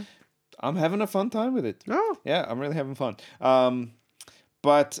 Yeah. I'm having a fun time with it. No. Yeah, I'm really having fun.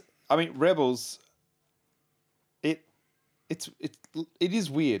 But I mean, Rebels. It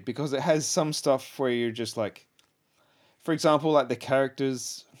is weird because it has some stuff where you're just like, for example, like the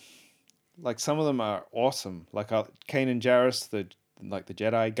characters, like some of them are awesome. Like Kanan Jarrus, the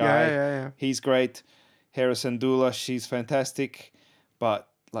Jedi guy, yeah. He's great. Hera Syndulla, she's fantastic. But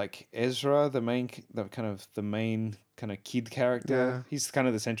like Ezra, the main kind of kid character, he's kind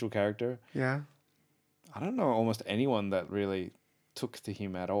of the central character. Yeah. I don't know almost anyone that really took to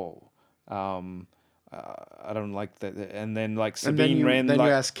him at all. I don't like that. And then like Sabine Wren. Then you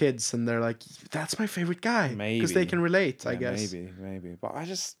ask kids and they're like, that's my favorite guy. Maybe. Because they can relate, I guess. Maybe. But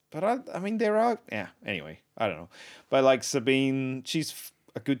I mean, there are, anyway, I don't know. But like Sabine, she's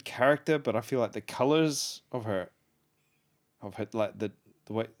a good character, but I feel like the colors of her like the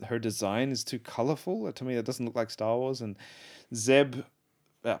way her design is too colorful. To me, it doesn't look like Star Wars. And Zeb,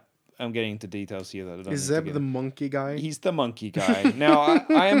 I'm getting into details here that I don't. Is Zeb the monkey guy? He's the monkey guy. Now,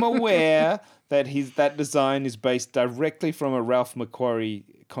 I am aware that that design is based directly from a Ralph McQuarrie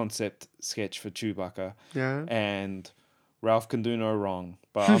concept sketch for Chewbacca. Yeah. And Ralph can do no wrong.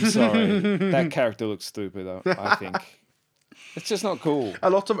 But I'm sorry. That character looks stupid, I think. It's just not cool. A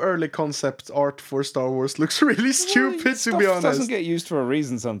lot of early concept art for Star Wars looks really stupid, to be honest. Doesn't get used for a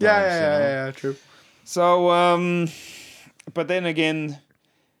reason sometimes. Yeah, true. So, but then again,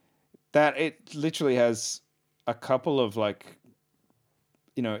 that it literally has a couple of like,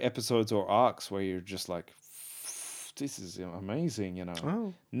 episodes or arcs where you're just like, this is amazing,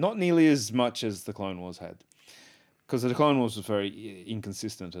 Oh. Not nearly as much as the Clone Wars had, because the Clone Wars was very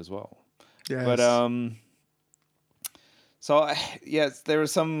inconsistent as well. Yes. But So yes, there are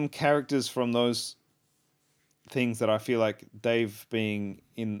some characters from those things that I feel like Dave being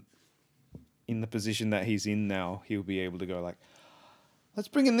in the position that he's in now, he'll be able to go like, let's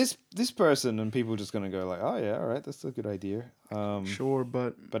bring in this person, and people are just gonna go like, oh yeah, all right, that's a good idea. Sure,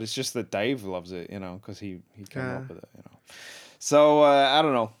 but But it's just that Dave loves it, because he came Yeah. up with it. So I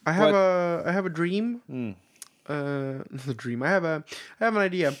don't know. I have a dream. Hmm. Not a dream. I have an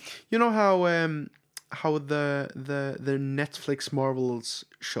idea. You know how the Netflix Marvels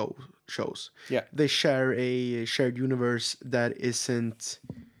shows. Yeah. They share a shared universe that isn't.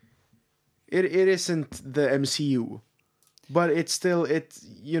 It isn't the MCU, but it's still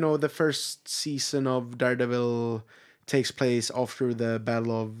the first season of Daredevil takes place after the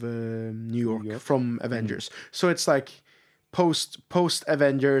Battle of New York from Avengers. So it's like post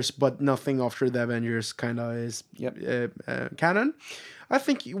Avengers, but nothing after the Avengers kind of is canon. I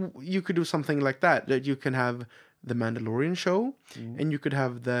think you could do something like that. That you can have the Mandalorian show, and you could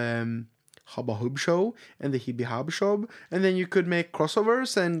have the Hubba Hub show and the Hibby Hub show, and then you could make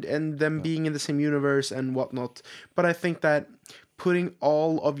crossovers and them being in the same universe and whatnot. But I think that putting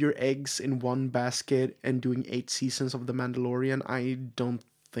all of your eggs in one basket and doing 8 seasons of The Mandalorian, I don't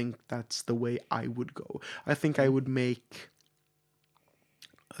think that's the way I would go. I think I would make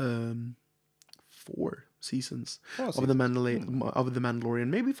 4 seasons of the Mandalorian,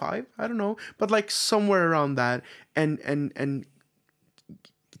 maybe 5, I don't know, but like somewhere around that, and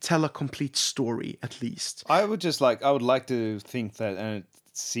tell a complete story at least. I would like to think that, and it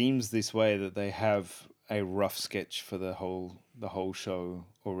seems this way, that they have a rough sketch for the whole show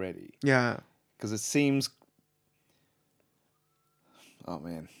already. Yeah. Because it seems, oh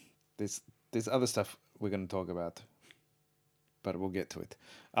man, there's other stuff we're going to talk about, but we'll get to it.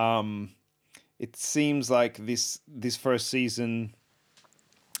 It seems like this first season,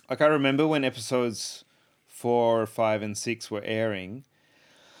 like I remember when episodes 4, 5, and 6 were airing,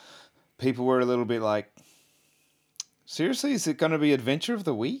 people were a little bit like, seriously, is it going to be Adventure of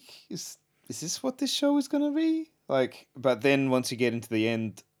the Week? Is this what this show is going to be? Like, but then once you get into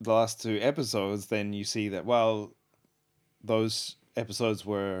the last 2 episodes, then you see that, well, those episodes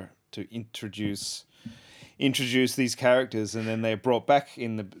were to introduce these characters, and then they're brought back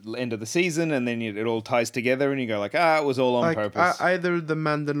in the end of the season, and then it all ties together, and you go like, it was all on purpose. Either the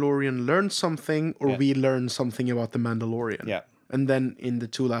Mandalorian learned something, or we learned something about the Mandalorian. Yeah. And then in the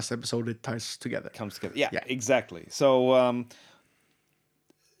 2 last episodes, it ties together. Comes together. Yeah, exactly. So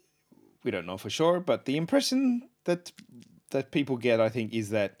we don't know for sure, but the impression that people get, I think, is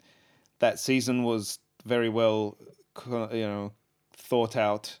that season was very well, thought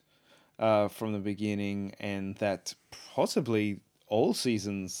out from the beginning, and that possibly all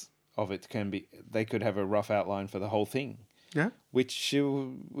seasons of it they could have a rough outline for the whole thing. Yeah. Which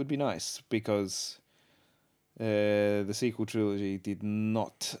would be nice, because the sequel trilogy did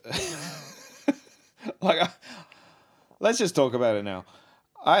not let's just talk about it now.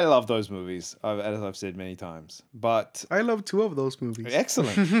 I love those movies, as I've said many times, but I love 2 of those movies.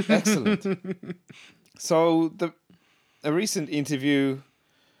 Excellent. So a recent interview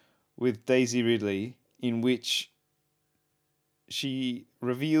with Daisy Ridley, in which she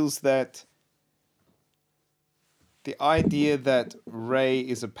reveals that the idea that Rey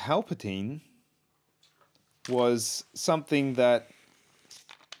is a Palpatine was something that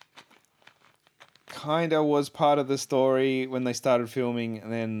kind of was part of the story when they started filming,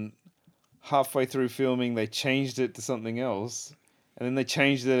 and then halfway through filming they changed it to something else, and then they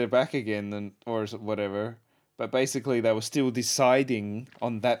changed it back again, or whatever. But basically they were still deciding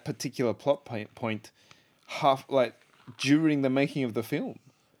on that particular plot point during the making of the film.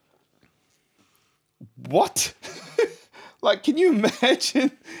 What? Like, can you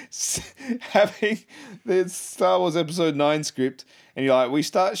imagine having the Star Wars Episode 9 script, and you're like, we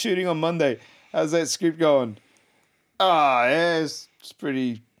start shooting on Monday. How's that script going? Yeah, it's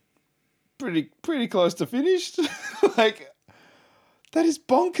pretty close to finished. Like, that is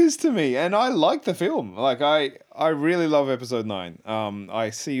bonkers to me. And I like the film. Like, I really love Episode 9. I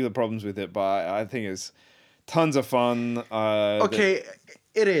see the problems with it, but I think it's tons of fun. Okay,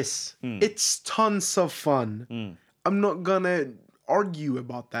 it is. It's tons of fun. I'm not gonna argue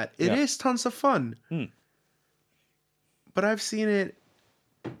about that. It is tons of fun. But I've seen it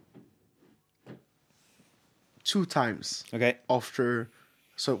 2 times. Okay.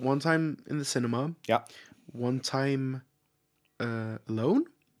 So one time in the cinema. Yeah. One time alone.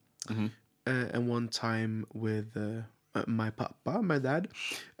 And one time with my papa, my dad.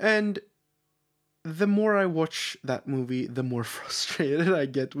 And the more I watch that movie, the more frustrated I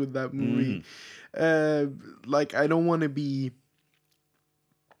get with that movie. Like, I don't want to be...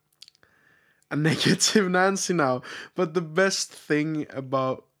 a negative Nancy now. But the best thing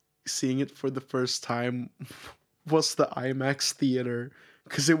about seeing it for the first time was the IMAX theater.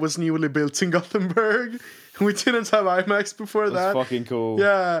 Because it was newly built in Gothenburg. We didn't have IMAX before that. That's fucking cool.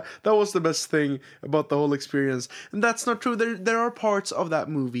 Yeah, that was the best thing about the whole experience. And that's not true. There are parts of that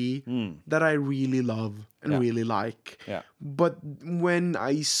movie that I really love and really like. Yeah. But when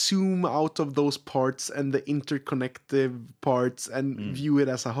I zoom out of those parts and the interconnected parts and view it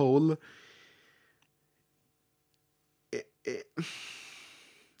as a whole,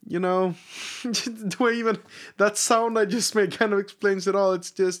 you know, do I even... That sound I just made kind of explains it all.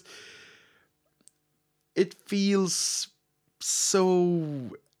 It's just... It feels so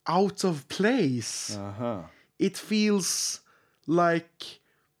out of place. Uh-huh. It feels like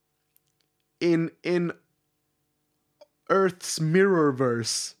in Earth's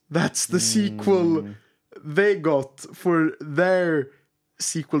Mirrorverse. That's the sequel they got for their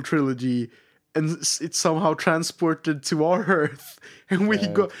sequel trilogy. And it's somehow transported to our Earth. And we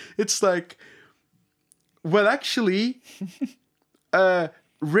go... It's like... Well, actually...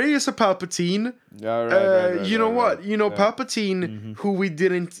 Rey is a Palpatine. Yeah, right, you know what? right. You know, Palpatine, who we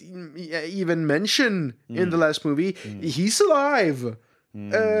didn't even mention in the last movie, he's alive,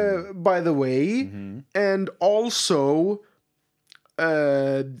 by the way. And also,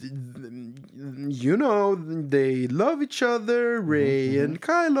 you know, they love each other, Rey and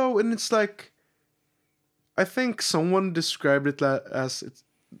Kylo. And it's like, I think someone described it as...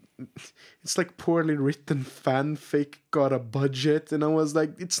 It's like poorly written fanfic got a budget, and I was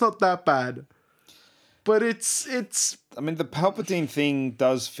like, it's not that bad. But it's I mean, the Palpatine thing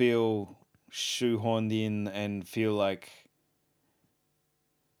does feel shoehorned in and feel like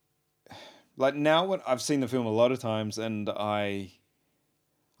now when I've seen the film a lot of times and I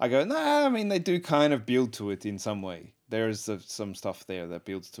go, nah, I mean, they do kind of build to it in some way. There is some stuff there that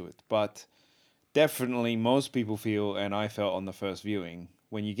builds to it. But definitely most people feel, and I felt on the first viewing,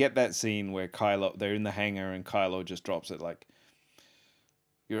 when you get that scene where they're in the hangar and Kylo just drops it like,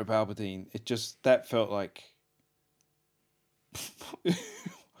 you're a Palpatine. That felt like,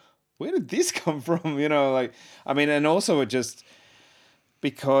 where did this come from? You know, like, I mean, and also it just,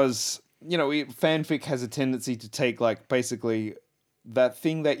 because, you know, fanfic has a tendency to take like basically that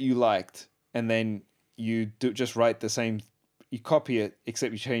thing that you liked and then you just write the same, you copy it,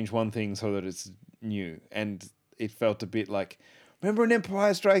 except you change one thing so that it's new. And it felt a bit like, remember in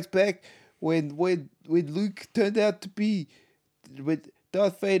Empire Strikes Back when Luke turned out to be, with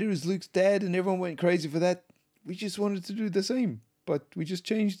Darth Vader is Luke's dad and everyone went crazy for that? We just wanted to do the same, but we just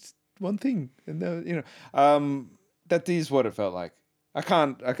changed one thing. And now, you know, that is what it felt like. I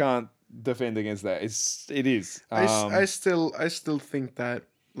can't defend against that. It is. I still think that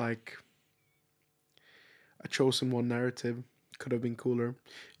like a chosen one narrative could have been cooler.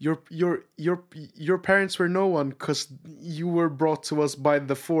 Your parents were no one because you were brought to us by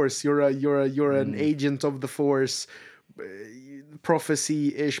the Force. You're an agent of the Force,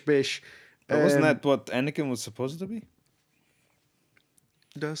 prophecy ish bish. But wasn't that what Anakin was supposed to be?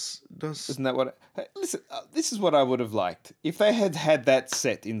 Isn't that what? Hey, listen, this is what I would have liked if they had that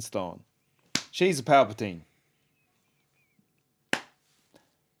set in stone. She's a Palpatine.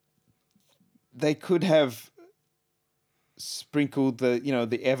 They could have sprinkled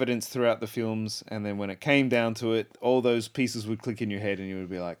the evidence throughout the films, and then when it came down to it, all those pieces would click in your head and you would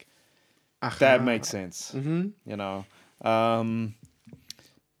be like, that makes sense. You know,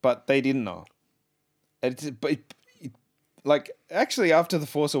 but they didn't know. Like, actually, after The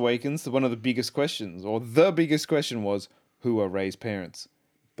Force Awakens, one of the biggest questions, or the biggest question, was, who are Rey's parents?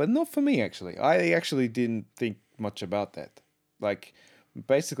 But not for me, actually. I actually didn't think much about that. Like,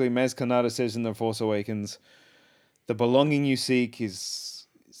 basically, Maz Kanata says in The Force Awakens, the belonging you seek is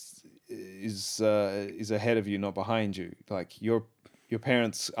ahead of you, not behind you. Like, your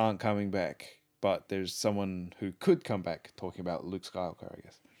parents aren't coming back, but there's someone who could come back, talking about Luke Skywalker, I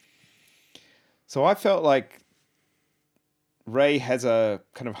guess. So I felt like Rey has a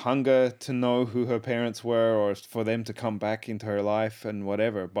kind of hunger to know who her parents were, or for them to come back into her life and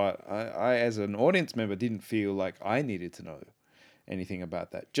whatever. But I as an audience member, didn't feel like I needed to know anything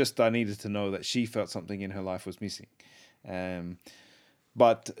about that. Just I needed to know that she felt something in her life was missing.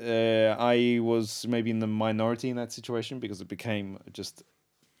 But I was maybe in the minority in that situation, because it became just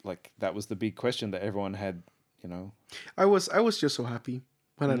like that was the big question that everyone had, you know. I was just so happy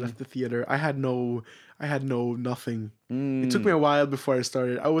when I left the theater. I had no nothing. It took me a while before I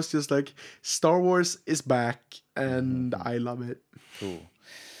started. I was just like, Star Wars is back and I love it. Cool.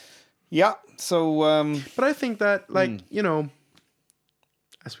 Yeah. So but I think that, like, you know,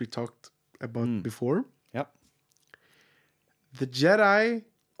 as we talked about before, yep, the Jedi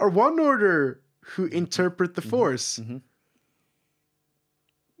are One Order who interpret the Force.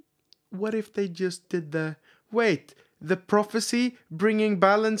 What if they just did the prophecy bringing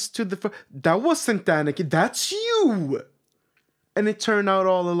balance to the... That wasn't Anakin, that's you! And it turned out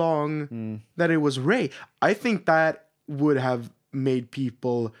all along that it was Rey. I think that would have made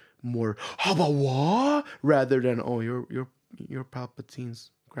people more, how about what? Rather than, oh, you're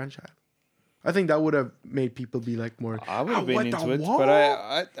Palpatine's grandchild. I think that would have made people be like more, I would have been into it, what?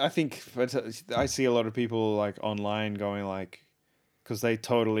 but I think I see a lot of people like online going like, because they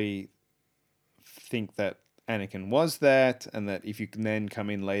totally think that Anakin was that, and that if you can then come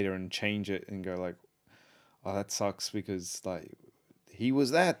in later and change it and go like, oh, that sucks because like he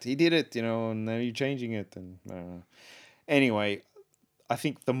was that, he did it, and now you're changing it, and I don't know. Anyway, I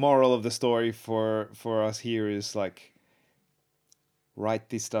think the moral of the story for us here is like, write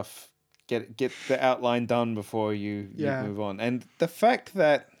this stuff, get the outline done before you move on. And the fact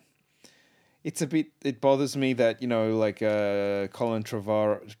that it bothers me that Colin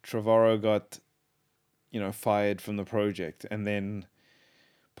Trevorrow got fired from the project, and then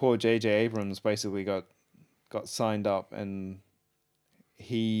poor J.J. Abrams basically got signed up, and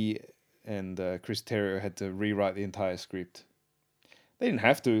he and Chris Terrio had to rewrite the entire script. They didn't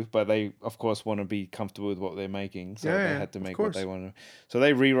have to, but they, of course, want to be comfortable with what they're making, so they had to make what they wanted. So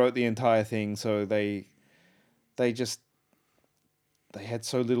they rewrote the entire thing, so they had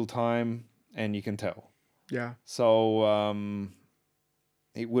so little time, and you can tell. Yeah. So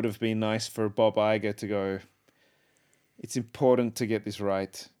it would have been nice for Bob Iger to go, it's important to get this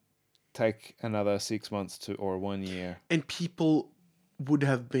right. Take another 6 months or 1 year. And people would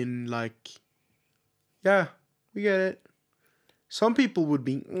have been like, yeah, we get it. Some people would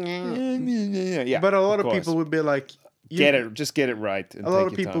be, yeah, but a lot of people would be like, just get it right. And a lot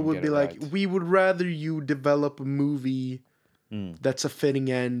of people would be like, we would rather you develop a movie that's a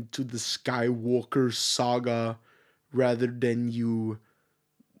fitting end to the Skywalker saga rather than you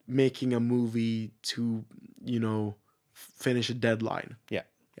making a movie to, finish a deadline. Yeah.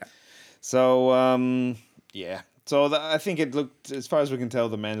 So, So I think it looked, as far as we can tell,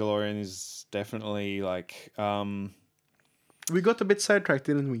 The Mandalorian is definitely like... we got a bit sidetracked,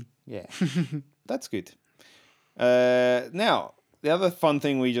 didn't we? Yeah, that's good. Now, the other fun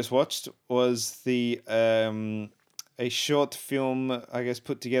thing we just watched was a short film, I guess,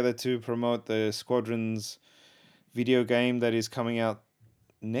 put together to promote the Squadrons video game that is coming out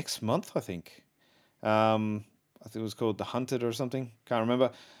next month, I think. I think it was called The Hunted or something. Can't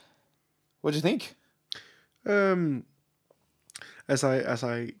remember. What do you think? As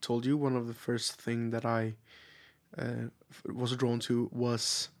I told you, one of the first thing that I was drawn to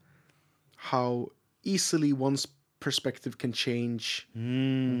was how easily one's perspective can change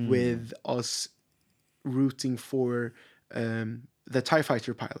with us rooting for the TIE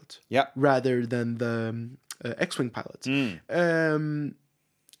fighter pilot, rather than the X-wing pilot. And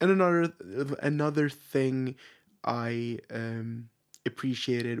another thing I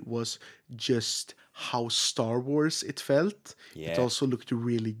appreciated was just how Star Wars it felt. Yeah. It also looked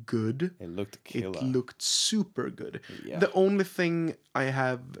really good. It looked killer. It looked super good. Yeah. The only thing I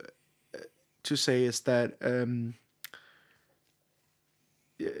have to say is that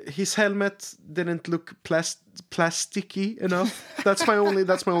his helmet didn't look plasticky enough. That's my only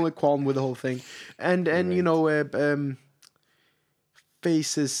qualm with the whole thing. And right.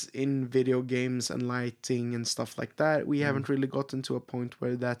 Faces in video games and lighting and stuff like that, we haven't really gotten to a point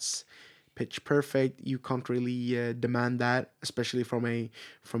where that's pitch perfect. You can't really demand that, especially from a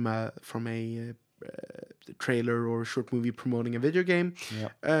trailer or short movie promoting a video game. Yeah.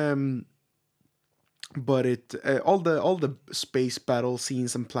 But it all the space battle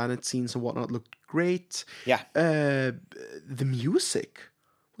scenes and planet scenes and whatnot looked great. Yeah. The music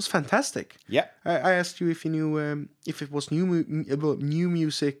was fantastic. Yeah. I asked you if you knew if it was new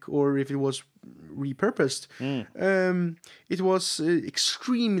music or if it was repurposed. It was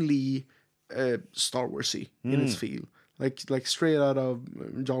extremely Star Warsy in its feel, like straight out of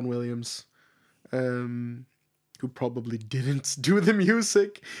John Williams, who probably didn't do the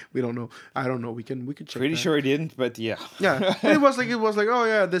music. We don't know. I don't know. We can check. Pretty sure he didn't, but yeah. Yeah. But it was like oh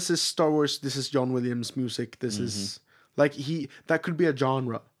yeah, this is Star Wars. This is John Williams music. This is like that could be a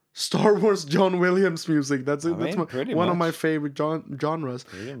genre. Star Wars John Williams music. That's one of my favorite genres.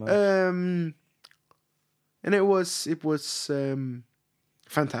 And it was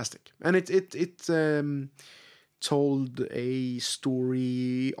fantastic, and it told a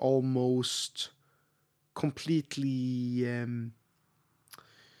story almost completely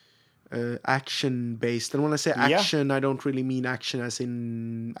action based. And when I say action, I don't really mean action as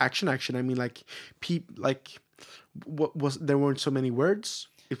in action. I mean like what was there weren't so many words.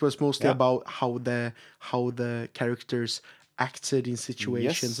 It was mostly Yeah. about how the characters acted in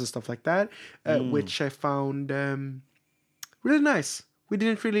situations Yes. and stuff like that, which I found really nice. We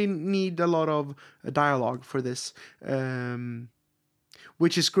didn't really need a lot of dialogue for this,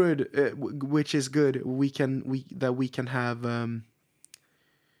 which is good. Which is good. We can have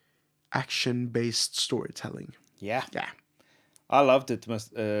action-based storytelling. Yeah. Yeah. I loved it.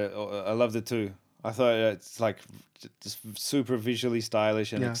 I loved it too. I thought it's like just super visually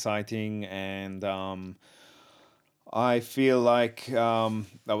stylish and Yeah. exciting, and I feel like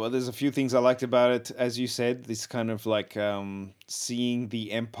well, there's a few things I liked about it. As you said, this kind of like seeing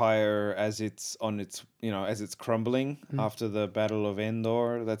the empire as it's on its as it's crumbling after the Battle of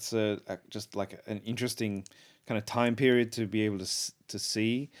Endor. That's just like an interesting kind of time period to be able to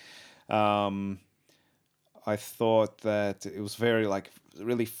see. I thought that it was very like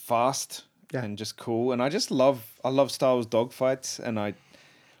really fast Yeah. and just cool, and I love Star Wars dogfights, and I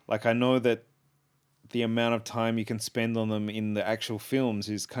know that the amount of time you can spend on them in the actual films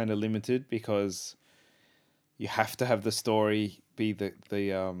is kind of limited because you have to have the story be the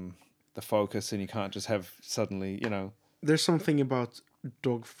focus, and you can't just have suddenly There's something about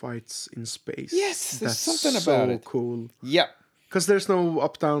dogfights in space. Yes, there's that's something so about it. cool. Yep. Because there's no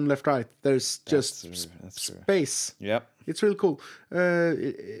up, down, left, right. There's just That's true. space. Yep. It's really cool.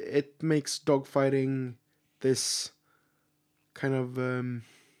 It makes dogfighting this kind of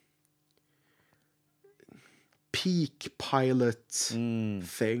peak pilot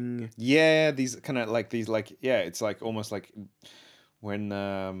thing. Yeah, these kind of like it's like almost like when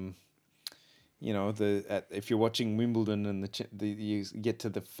if you're watching Wimbledon and you get to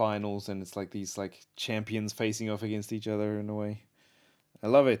the finals and it's like these like champions facing off against each other in a way. I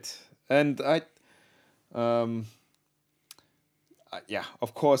love it, and yeah,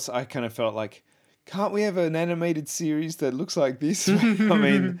 of course, I kind of felt like, can't we have an animated series that looks like this? I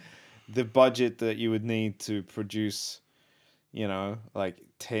mean, the budget that you would need to produce, like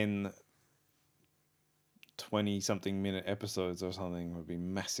 10, 20-something minute episodes or something would be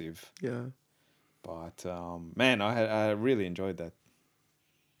massive. Yeah, But man, I really enjoyed that.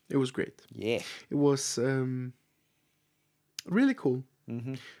 it was great. Yeah. It was really cool.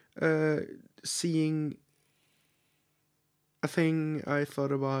 Seeing a thing I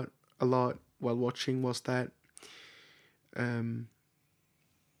thought about a lot while watching was that I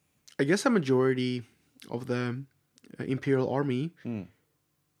guess a majority of the Imperial Army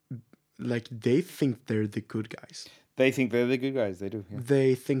like they think they're the good guys. They think they're the good guys. They do. Yeah.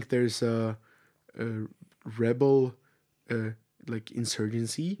 They think there's a rebel like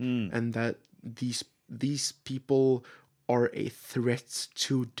insurgency and that these people are a threat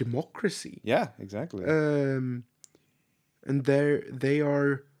to democracy. Yeah, exactly. And they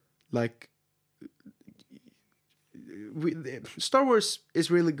are like Star Wars is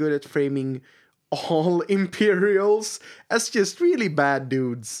really good at framing all Imperials as just really bad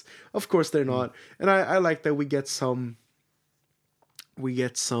dudes. Of course they're not, and I like that we get some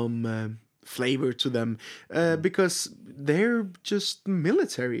flavor to them because they're just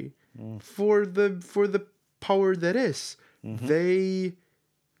military for the power that is. They're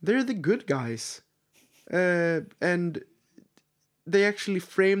the good guys, and they actually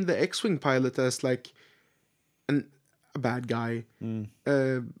frame the X-wing pilot as like a bad guy,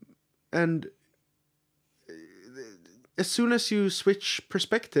 and as soon as you switch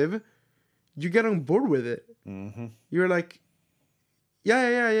perspective, you get on board with it. You're like,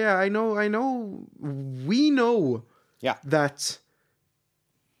 yeah. I know. We know that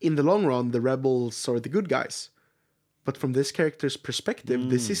in the long run, the rebels are the good guys. But from this character's perspective,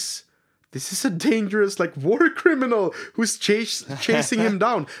 this is a dangerous like war criminal who's chasing him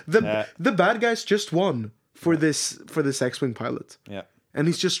down. The bad guys just won for this X-wing pilot. Yeah. And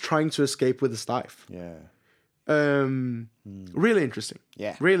he's just trying to escape with his life. Yeah. Really interesting.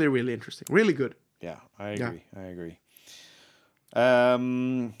 Yeah. Really, really interesting. Really good. Yeah, I agree. All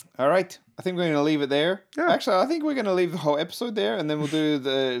right. I think we're going to leave it there. Yeah. Actually, I think we're going to leave the whole episode there, and then we'll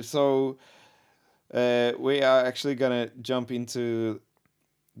do we are actually going to jump into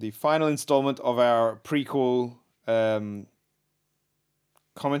the final installment of our prequel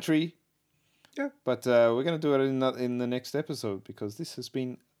commentary. Yeah. But we're going to do it in the next episode because this has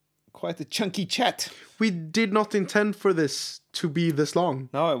been quite a chunky chat. We did not intend for this to be this long.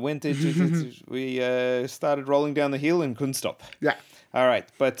 No, it went into... we started rolling down the hill and couldn't stop. Yeah. All right,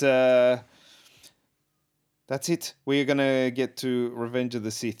 but that's it. We're going to get to Revenge of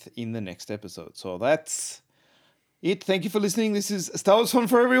the Sith in the next episode. So that's it. Thank you for listening. This is Star Wars Fun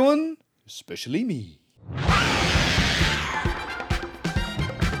for Everyone, especially me.